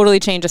could totally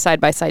change a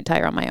side-by-side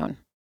tire on my own.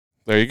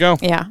 There you go.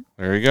 Yeah.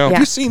 There you go. Yeah. Have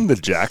you seen the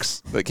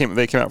jacks that came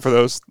out for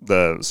those?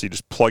 So you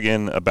just plug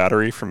in a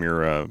battery from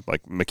your I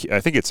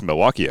think it's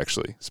Milwaukee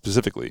actually,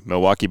 specifically.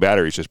 Milwaukee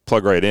batteries just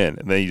plug right in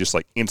and then you just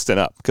like instant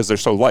up because they're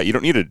so light. You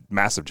don't need a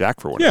massive jack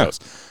for one Yeah. of those.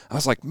 I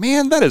was like,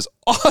 "Man, that is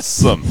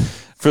awesome."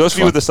 For those of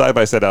you with the side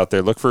by side out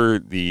there, look for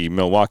the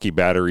Milwaukee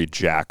battery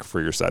jack for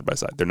your side by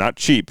side. They're not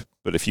cheap,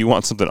 but if you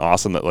want something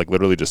awesome that like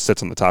literally just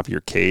sits on the top of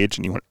your cage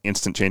and you want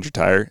instant change your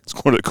tire, it's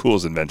one of the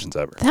coolest inventions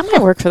ever. That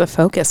might work for the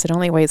Focus. It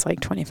only weighs like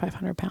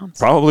 2,500 pounds.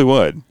 Probably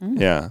would.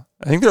 Yeah.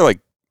 I think they're like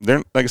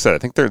I said, I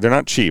think they're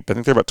not cheap. I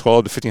think they're about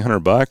 $1,200 to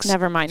 $1,500.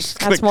 Never mind.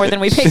 That's more than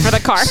we paid for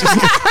the car.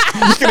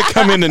 He's going to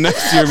come into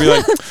next year and be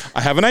like, I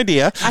have an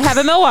idea. I have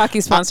a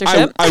Milwaukee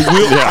sponsorship. I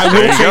will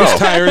there you change go.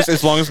 tires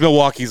as long as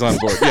Milwaukee's on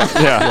board. Yeah.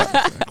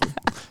 Yeah.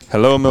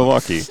 Hello,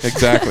 Milwaukee.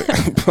 Exactly.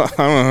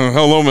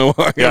 Hello,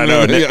 Milwaukee. Yeah, I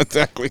know. Yeah,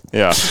 exactly.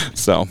 Yeah.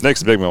 So,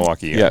 Nick's a big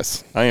Milwaukee.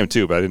 yes. I am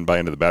too, but I didn't buy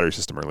into the battery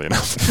system early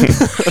enough.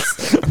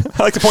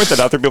 I like to point that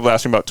out there. People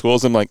ask me about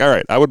tools. I'm like, all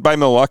right, I would buy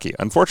Milwaukee.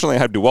 Unfortunately, I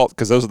have DeWalt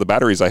because those are the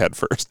batteries I had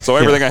first. So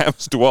everything I have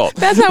is DeWalt.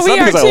 That's how it's we not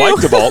are because too. I like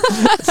DeWalt.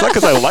 It's not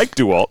because I like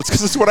DeWalt. It's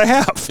because it's what I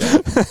have.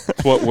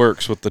 It's what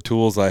works with the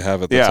tools I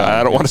have at the Yeah, time.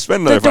 I don't want to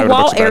spend The another $500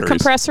 DeWalt of air batteries.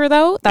 compressor,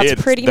 though,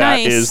 that's pretty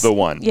nice. That is the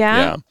one.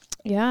 Yeah.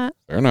 Yeah.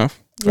 Fair enough.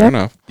 Yep. Fair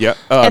enough. Yeah.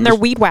 And they're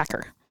weed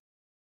whacker.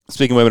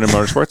 Speaking of women in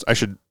motorsports,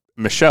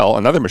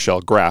 another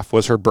Michelle Graff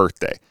was her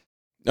birthday.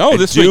 Oh, I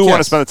this do week, want to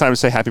yes. spend the time to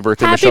say happy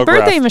birthday, Happy Michelle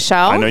birthday, Graff.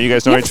 Michelle. I know you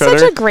guys know You have each other.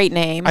 such a great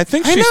name. I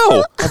think I she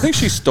know. I think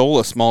she stole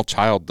a small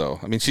child, though.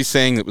 I mean, she's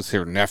saying it was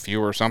her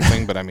nephew or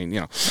something, but I mean,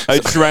 you know.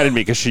 It reminded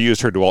me because she used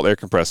her DeWalt air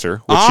compressor,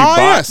 which she Ah,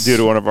 bought yes. due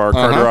to one of our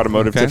Carter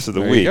Automotive Okay. tips of the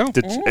There week.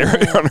 you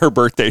go. On her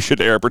birthday, she had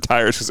to air up her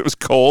tires because it was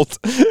cold.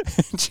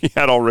 And she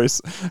had her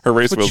race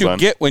What wheels you on,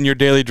 get when your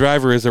daily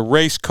driver is a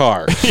race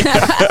car,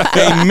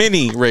 a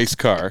mini race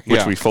car, which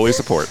yeah. we fully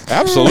support.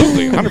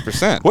 Absolutely,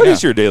 100%. What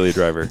is your daily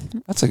driver?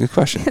 That's a good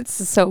question.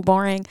 It's so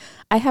boring.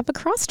 I have a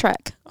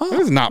Crosstrek. That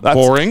is not That's-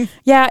 boring.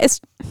 Yeah,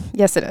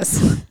 yes, it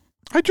is.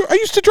 I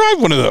used to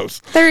drive one of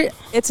those.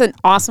 It's an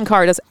awesome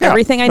car. It does Yeah.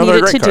 everything I No, need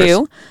they're it to great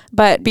do.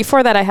 But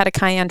before that, I had a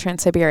Cayenne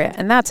Trans-Siberia,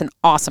 and that's an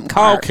awesome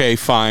car. Okay,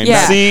 fine.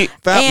 Yeah. See,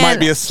 That And- might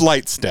be a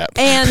slight step.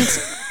 And,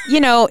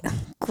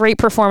 great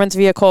performance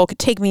vehicle, could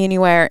take me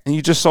anywhere. and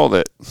you just sold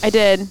it. I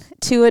did,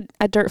 to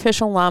a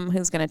Dirtfish alum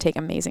who's going to take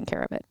amazing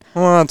care of it.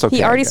 Well, that's okay.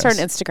 He I already guess. started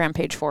an Instagram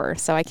page for her,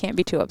 so I can't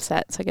be too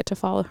upset. So I get to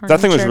follow her. That on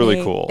thing her was really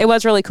journey. cool. It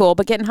was really cool,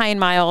 but getting high in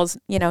miles,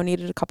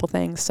 needed a couple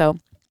things. So And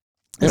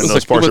It was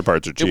those like- Porsche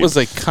parts are cheap. It was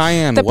a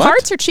Cayenne the what?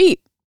 parts are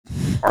cheap.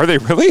 Are they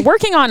really?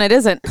 Working on it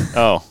isn't.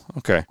 Oh,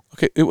 okay.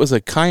 Okay, it was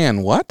a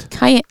Cayenne what?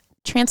 Cayenne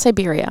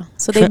Trans-Siberia.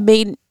 So they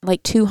made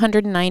like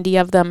 290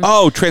 of them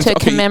Oh, to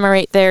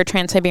commemorate their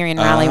Trans-Siberian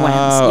rally wins.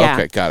 Yeah.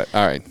 Okay, got it.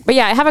 All right. But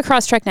yeah, I have a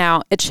Crosstrek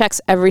now. It checks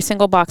every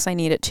single box I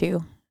need it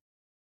to,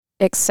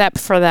 except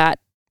for that.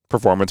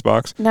 Performance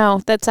box.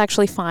 No, that's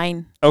actually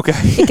fine. Okay.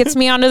 It gets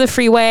me onto the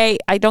freeway.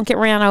 I don't get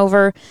ran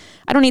over.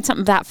 I don't need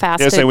something that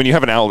fast Yeah, say when you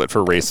have an outlet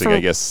for racing, for- I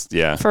guess.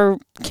 Yeah. for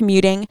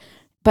commuting,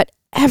 but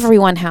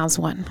everyone has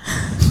one.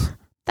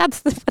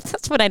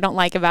 That's what I don't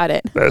like about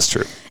it. That's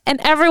true.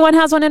 And everyone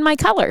has one in my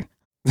color.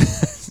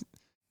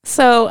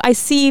 So I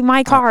see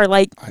my car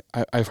like,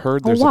 I've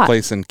heard A there's a lot.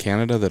 place in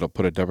Canada that'll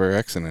put a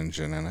WRX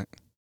engine in it.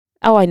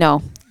 oh, I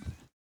know.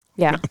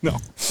 Yeah. No.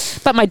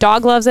 But my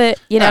dog loves it.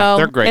 Yeah,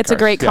 they're great it's a cars.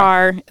 great Yeah.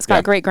 car. It's got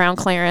Yeah. great ground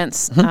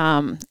clearance.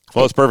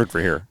 Well, it's perfect for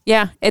here.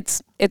 Yeah,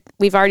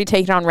 we've already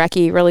taken on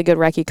recce, really good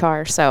recce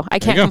car, so I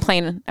can't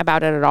complain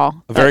about it at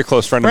all. A very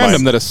close friend of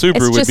Random mine. that a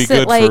Subaru would be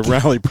good for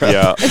rally prep.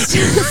 Yeah. It's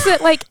just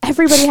that like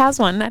everybody has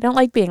one. I don't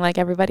like being like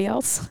everybody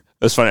else.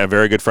 It's funny. A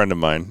very good friend of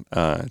mine,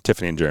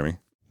 Tiffany and Jeremy,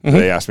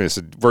 they asked me,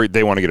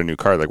 they want to get a new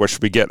car. Like, what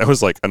should we get? I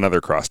was like,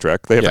 another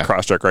Crosstrek. They have a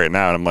Crosstrek right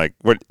now. And I'm like,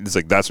 what? It's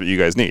like, that's what you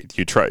guys need.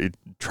 You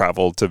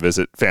travel to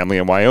visit family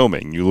in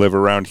Wyoming. You live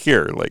around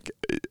here. Like,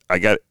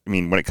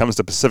 when it comes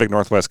to Pacific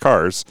Northwest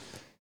cars,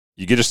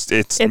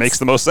 it makes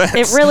the most sense.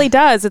 It really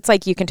does. It's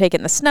like you can take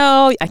it in the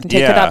snow. I can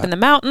take it up in the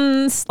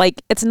mountains.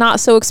 Like, it's not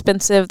so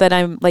expensive that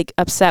I'm like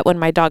upset when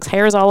my dog's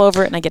hair is all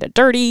over it and I get it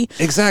dirty.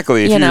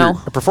 Exactly. If you're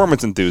a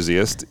performance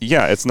enthusiast,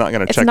 it's not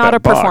going to check that box. It's not a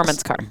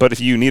performance car. But if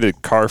you need a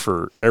car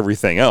for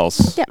everything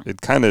else,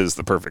 it kind of is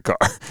the perfect car.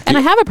 And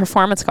I have a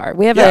performance car.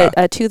 We have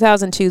a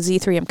 2002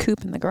 Z3M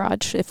Coupe in the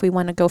garage if we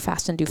want to go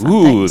fast and do fun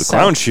things. Ooh, the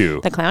clown shoe.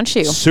 The clown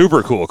shoe.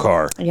 Super cool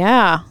car.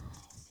 Yeah.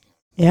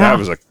 Yeah.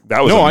 That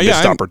was a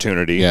missed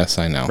opportunity. Yes,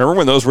 I know. Remember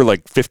when those were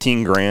like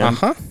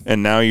 $15,000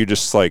 and now you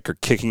just like are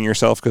kicking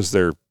yourself because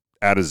they're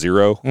at a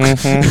zero?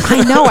 Mm-hmm.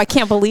 I know. I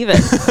can't believe it.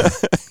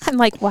 I'm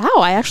like, wow,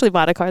 I actually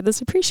bought a car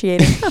that's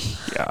appreciating.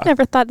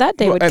 Never thought that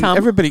day would come.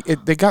 Everybody,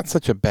 they got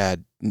such a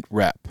bad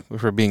rep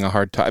for being a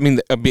hard time. I mean,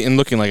 and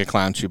looking like a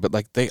clown shoe, but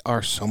like they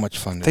are so much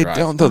fun to drive.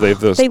 They don't though. They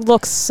have those. They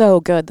look so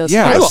good. Those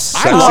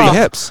sexy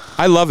hips.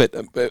 I love it.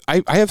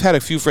 I have had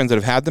a few friends that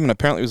have had them, and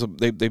apparently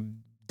they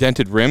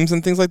dented rims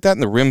and things like that,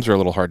 and the rims are a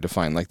little hard to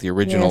find, like the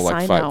original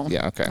I 5. know.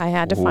 Yeah, okay. I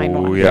had to find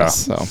one. Yeah.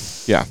 So,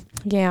 yeah.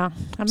 Yeah.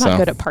 I'm not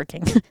good at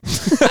parking.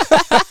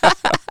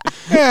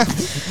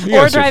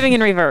 Or driving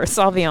in reverse,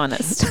 I'll be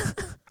honest.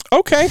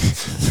 Okay.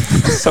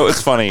 So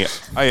it's funny.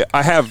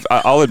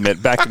 I'll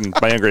admit, back in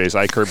my younger days,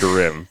 I curbed a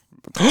rim.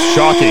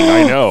 Shocking,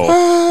 I know,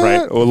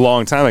 right? A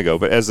long time ago.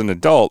 But as an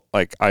adult,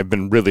 like I've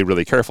been really,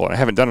 really careful, and I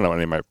haven't done it on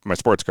any of my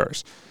sports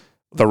cars.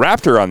 The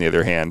Raptor, on the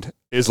other hand,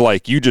 is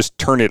like you just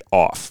turn it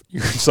off.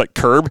 You're just like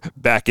curb,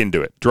 back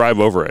into it, drive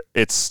over it.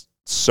 It's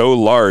so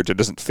large, it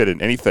doesn't fit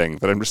in anything.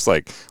 But I'm just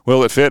like,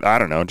 will it fit? I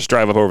don't know. Just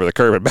drive up over the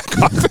curb and back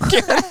off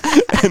again.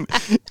 And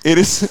it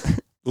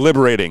is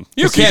liberating.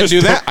 You can't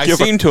do that. I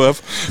seem to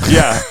have.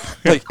 Yeah.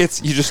 Like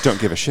you just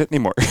don't give a shit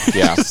anymore.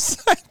 Yeah.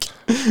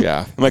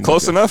 Yeah. Am I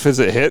close enough? Is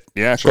it hit?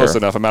 Yeah, Sure. close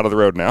enough. I'm out of the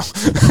road now.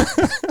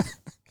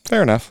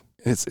 Fair enough.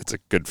 It's a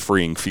good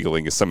freeing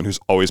feeling as someone who's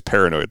always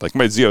paranoid. Like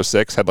my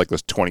Z06 had like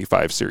those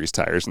 25 series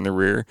tires in the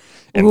rear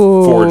and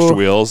forged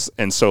wheels.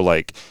 And so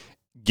like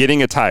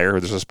getting a tire,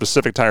 there's a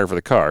specific tire for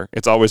the car.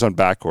 It's always on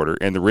back order,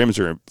 and the rims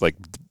are like,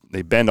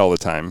 they bend all the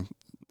time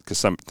because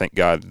thank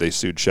God they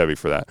sued Chevy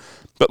for that.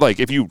 But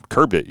like if you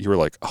curbed it, you were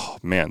like, oh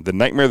man, the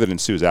nightmare that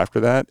ensues after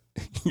that,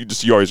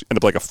 you always end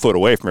up like a foot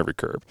away from every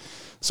curb.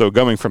 So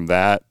going from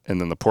that and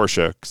then the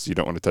Porsche, because you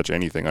don't want to touch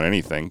anything on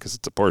anything because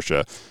it's a Porsche,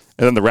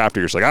 and then the Raptor,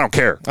 you're just like, I don't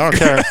care.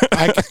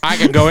 I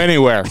can go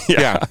anywhere.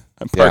 Yeah.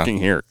 I'm parking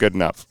here. Good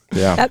enough.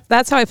 Yeah.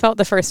 That's how I felt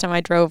the first time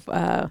I drove.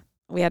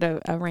 We had a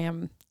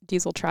Ram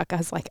diesel truck. I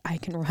was like, I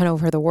can run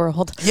over the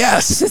world.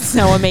 Yes. It's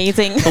so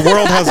amazing. The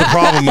world has a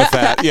problem with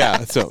that.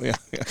 Yeah. So, yeah.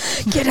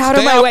 Get out Stay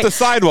of my off way. the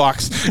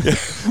sidewalks.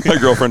 My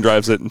girlfriend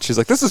drives it, and she's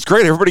like, this is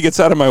great. Everybody gets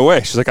out of my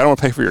way. She's like, I don't want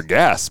to pay for your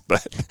gas.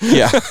 But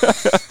yeah.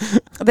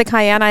 The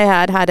Cayenne I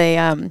had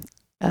a,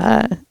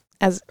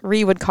 as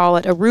Ree would call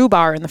it, a roo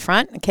bar in the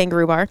front, a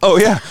kangaroo bar. Oh,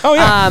 yeah.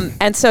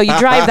 And so you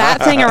drive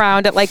that thing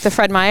around at like the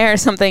Fred Meyer or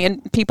something,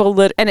 and people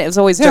and it was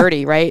always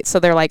dirty, right? So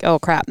they're like, oh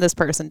crap, this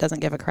person doesn't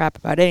give a crap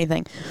about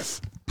anything.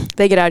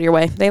 They get out of your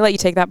way. They let you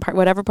take that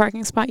whatever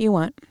parking spot you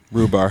want.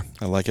 Rhubarb.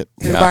 I like it.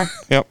 Rhubarb.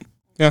 Yep.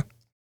 Yeah.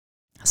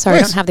 Sorry,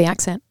 Nice. I don't have the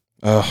accent.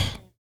 Oh,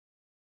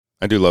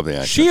 I do love the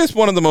accent. she is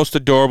one of the most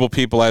adorable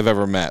people I've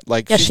ever met.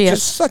 Like, Yes, she's she just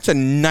is. such a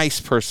nice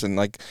person.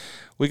 Like,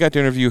 we got to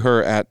interview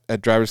her at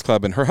Drivers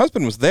Club, and her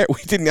husband was there.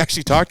 We didn't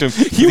actually talk to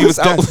him. He was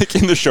out like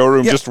in the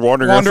showroom just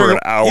wandering around for an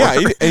hour.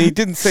 Yeah, and he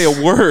didn't say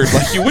a word.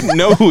 Like, you wouldn't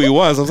know who he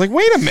was. I was like,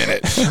 wait a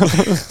minute.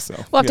 So,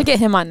 We'll have to get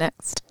him on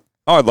next.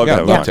 Oh, I'd love to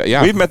have yeah. him on.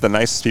 Yeah. We've met the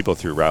nicest people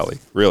through Rally,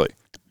 really.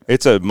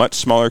 It's a much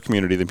smaller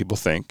community than people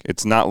think.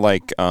 It's not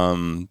like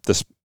the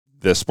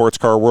sports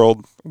car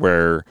world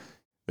where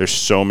there's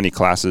so many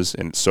classes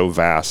and it's so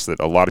vast that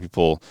a lot of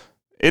people,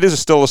 it is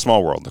still a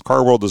small world. The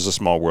car world is a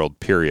small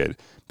world, period.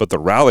 But the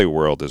rally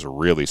world is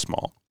really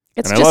small.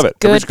 It's and just I love it.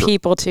 good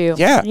people too.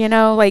 Yeah. You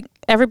know, like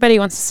everybody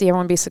wants to see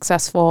everyone be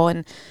successful,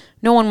 and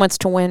no one wants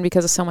to win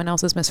because of someone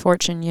else's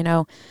misfortune, you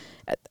know.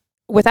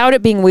 Without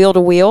it being wheel to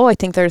wheel, I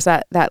think there's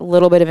that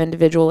little bit of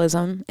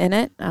individualism in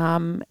it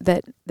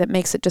that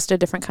makes it just a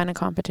different kind of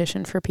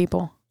competition for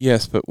people.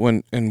 yes, but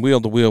when in wheel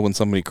to wheel, when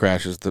somebody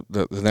crashes,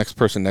 the next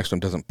person next to them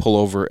doesn't pull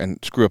over and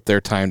screw up their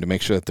time to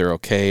make sure that they're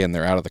okay and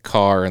they're out of the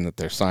car and that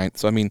they're signed.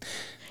 So, I mean,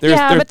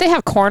 but they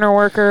have corner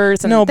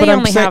workers, and No, but they I'm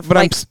only saying- have but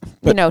I'm like s-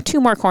 but- 2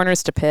 more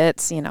corners to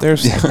pits, you know.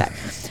 There's- things like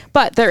that.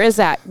 But there is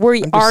that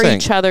we just are saying.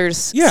 each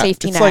other's Yeah,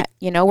 safety it's net. like-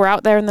 You know, we're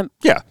out there in the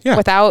Yeah. Yeah.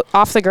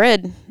 off the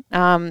grid,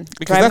 because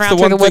driving that's around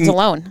through the woods thing,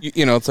 alone.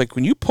 You know, it's like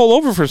when you pull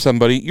over for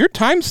somebody, your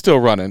time's still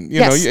running. You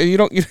know, Yes. you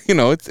don't. You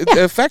know, it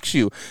affects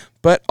you,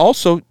 but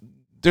also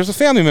there's a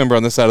family member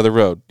on the side of the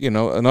road, an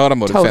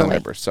automotive Totally. family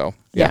member. So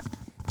Yeah.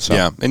 So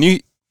Yeah,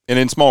 and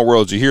in small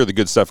worlds, you hear the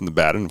good stuff and the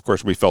bad, and of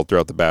course, we felt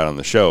throughout the bad on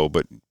the show,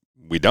 but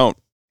we don't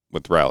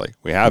with Rally.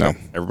 We haven't.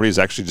 Everybody's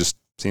actually just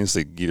seems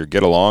to either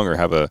get along or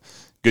have a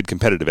good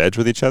competitive edge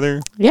with each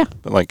other. Yeah.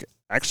 But like,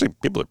 actually,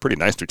 people are pretty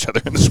nice to each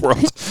other in this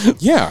world.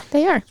 yeah,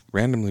 They are.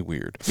 randomly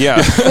weird. Yeah,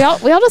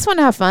 We all just want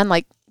to have fun,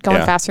 like going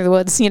Yeah. fast through the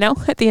woods,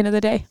 at the end of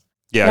the day.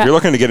 yeah. If you're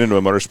looking to get into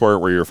a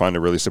motorsport where you'll find a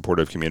really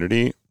supportive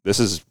community, this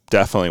is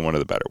definitely one of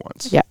the better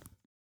ones. Yeah.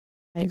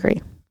 I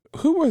agree.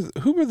 Who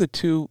were the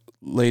two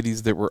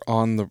ladies that were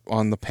on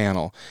the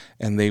panel,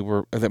 and they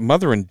were the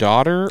mother and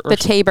daughter? Or The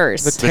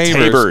Tabers. The The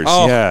Tabers,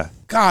 Oh, yeah.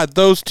 God,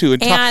 those two.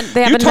 And they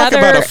have you talk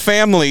another- about a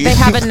family. They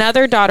have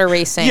another daughter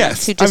racing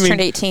Yes, who just I mean-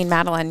 turned 18,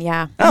 Madeline.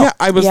 Yeah. Yeah,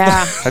 I was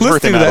Yeah. birthday, listening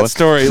to Madeline. that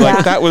story. Yeah.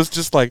 Like that was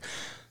just like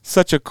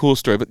such a cool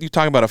story. But you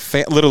talk about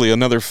literally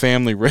another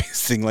family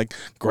racing, like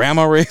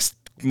grandma raced,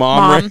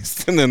 mom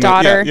raced, and then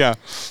daughter. Yeah.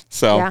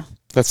 So Yeah.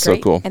 that's so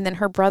Great. cool. And then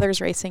her brother's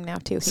racing now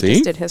too. He See?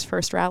 just did his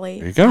first rally.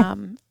 There you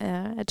go.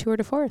 At Tour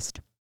de Forest.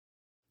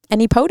 And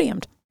he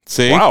podiumed.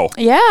 See, Wow,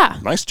 Yeah.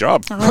 nice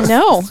job. I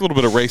know. It's a little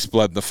bit of race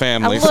blood in the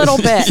family. A little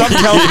bit. Some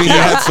tells me you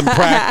had some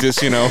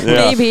practice. Yeah.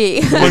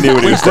 Maybe. He knew what he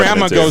When was stepping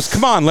grandma into. goes,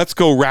 "Come on, let's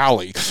go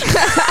rally."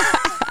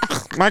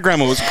 My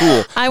grandma was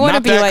cool. I want to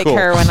Not be that like cool,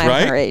 her when I'm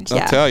right? her age. I'll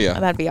Yeah. tell ya.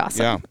 That'd be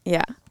awesome.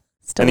 Yeah.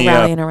 Still Any,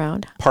 rallying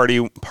around.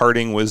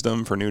 parting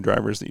wisdom for new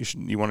drivers that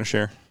you want to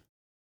share?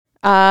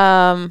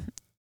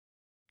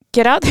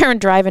 Get out there and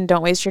drive, and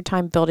don't waste your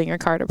time building your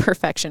car to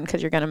perfection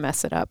because you're going to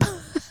mess it up.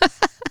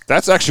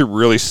 That's actually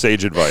really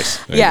sage advice.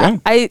 There you Yeah,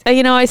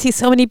 go. I see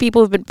so many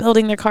people who've been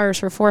building their cars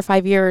for 4 or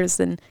 5 years,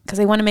 and because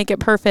they want to make it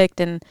perfect,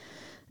 and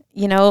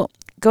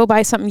go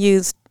buy something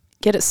used,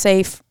 get it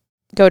safe,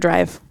 go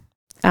drive,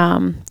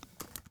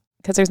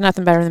 because there's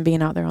nothing better than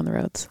being out there on the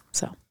roads.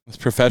 So It's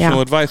professional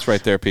Yeah. advice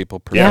right there,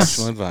 people. Yes.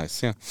 Professional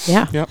advice. Yeah.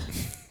 yeah, Yep.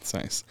 It's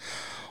nice.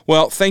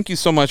 Well, thank you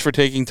so much for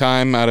taking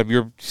time out of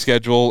your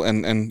schedule,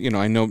 and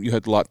I know you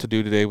had a lot to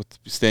do today with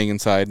staying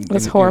inside. it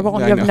was horrible.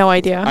 You have no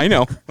idea. I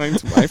know. I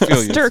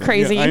feel you. Stir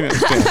crazy. Yeah, I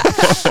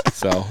understand.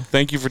 So,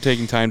 thank you for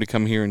taking time to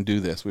come here and do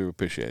this. We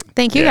appreciate it.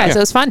 Thank you Yeah. guys. It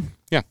was fun.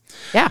 Yeah.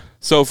 Yeah.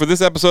 So, for this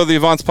episode of the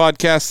Avance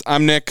Podcast,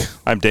 I'm Nick.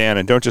 I'm Dan,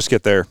 and don't just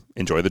get there.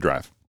 Enjoy the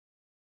drive.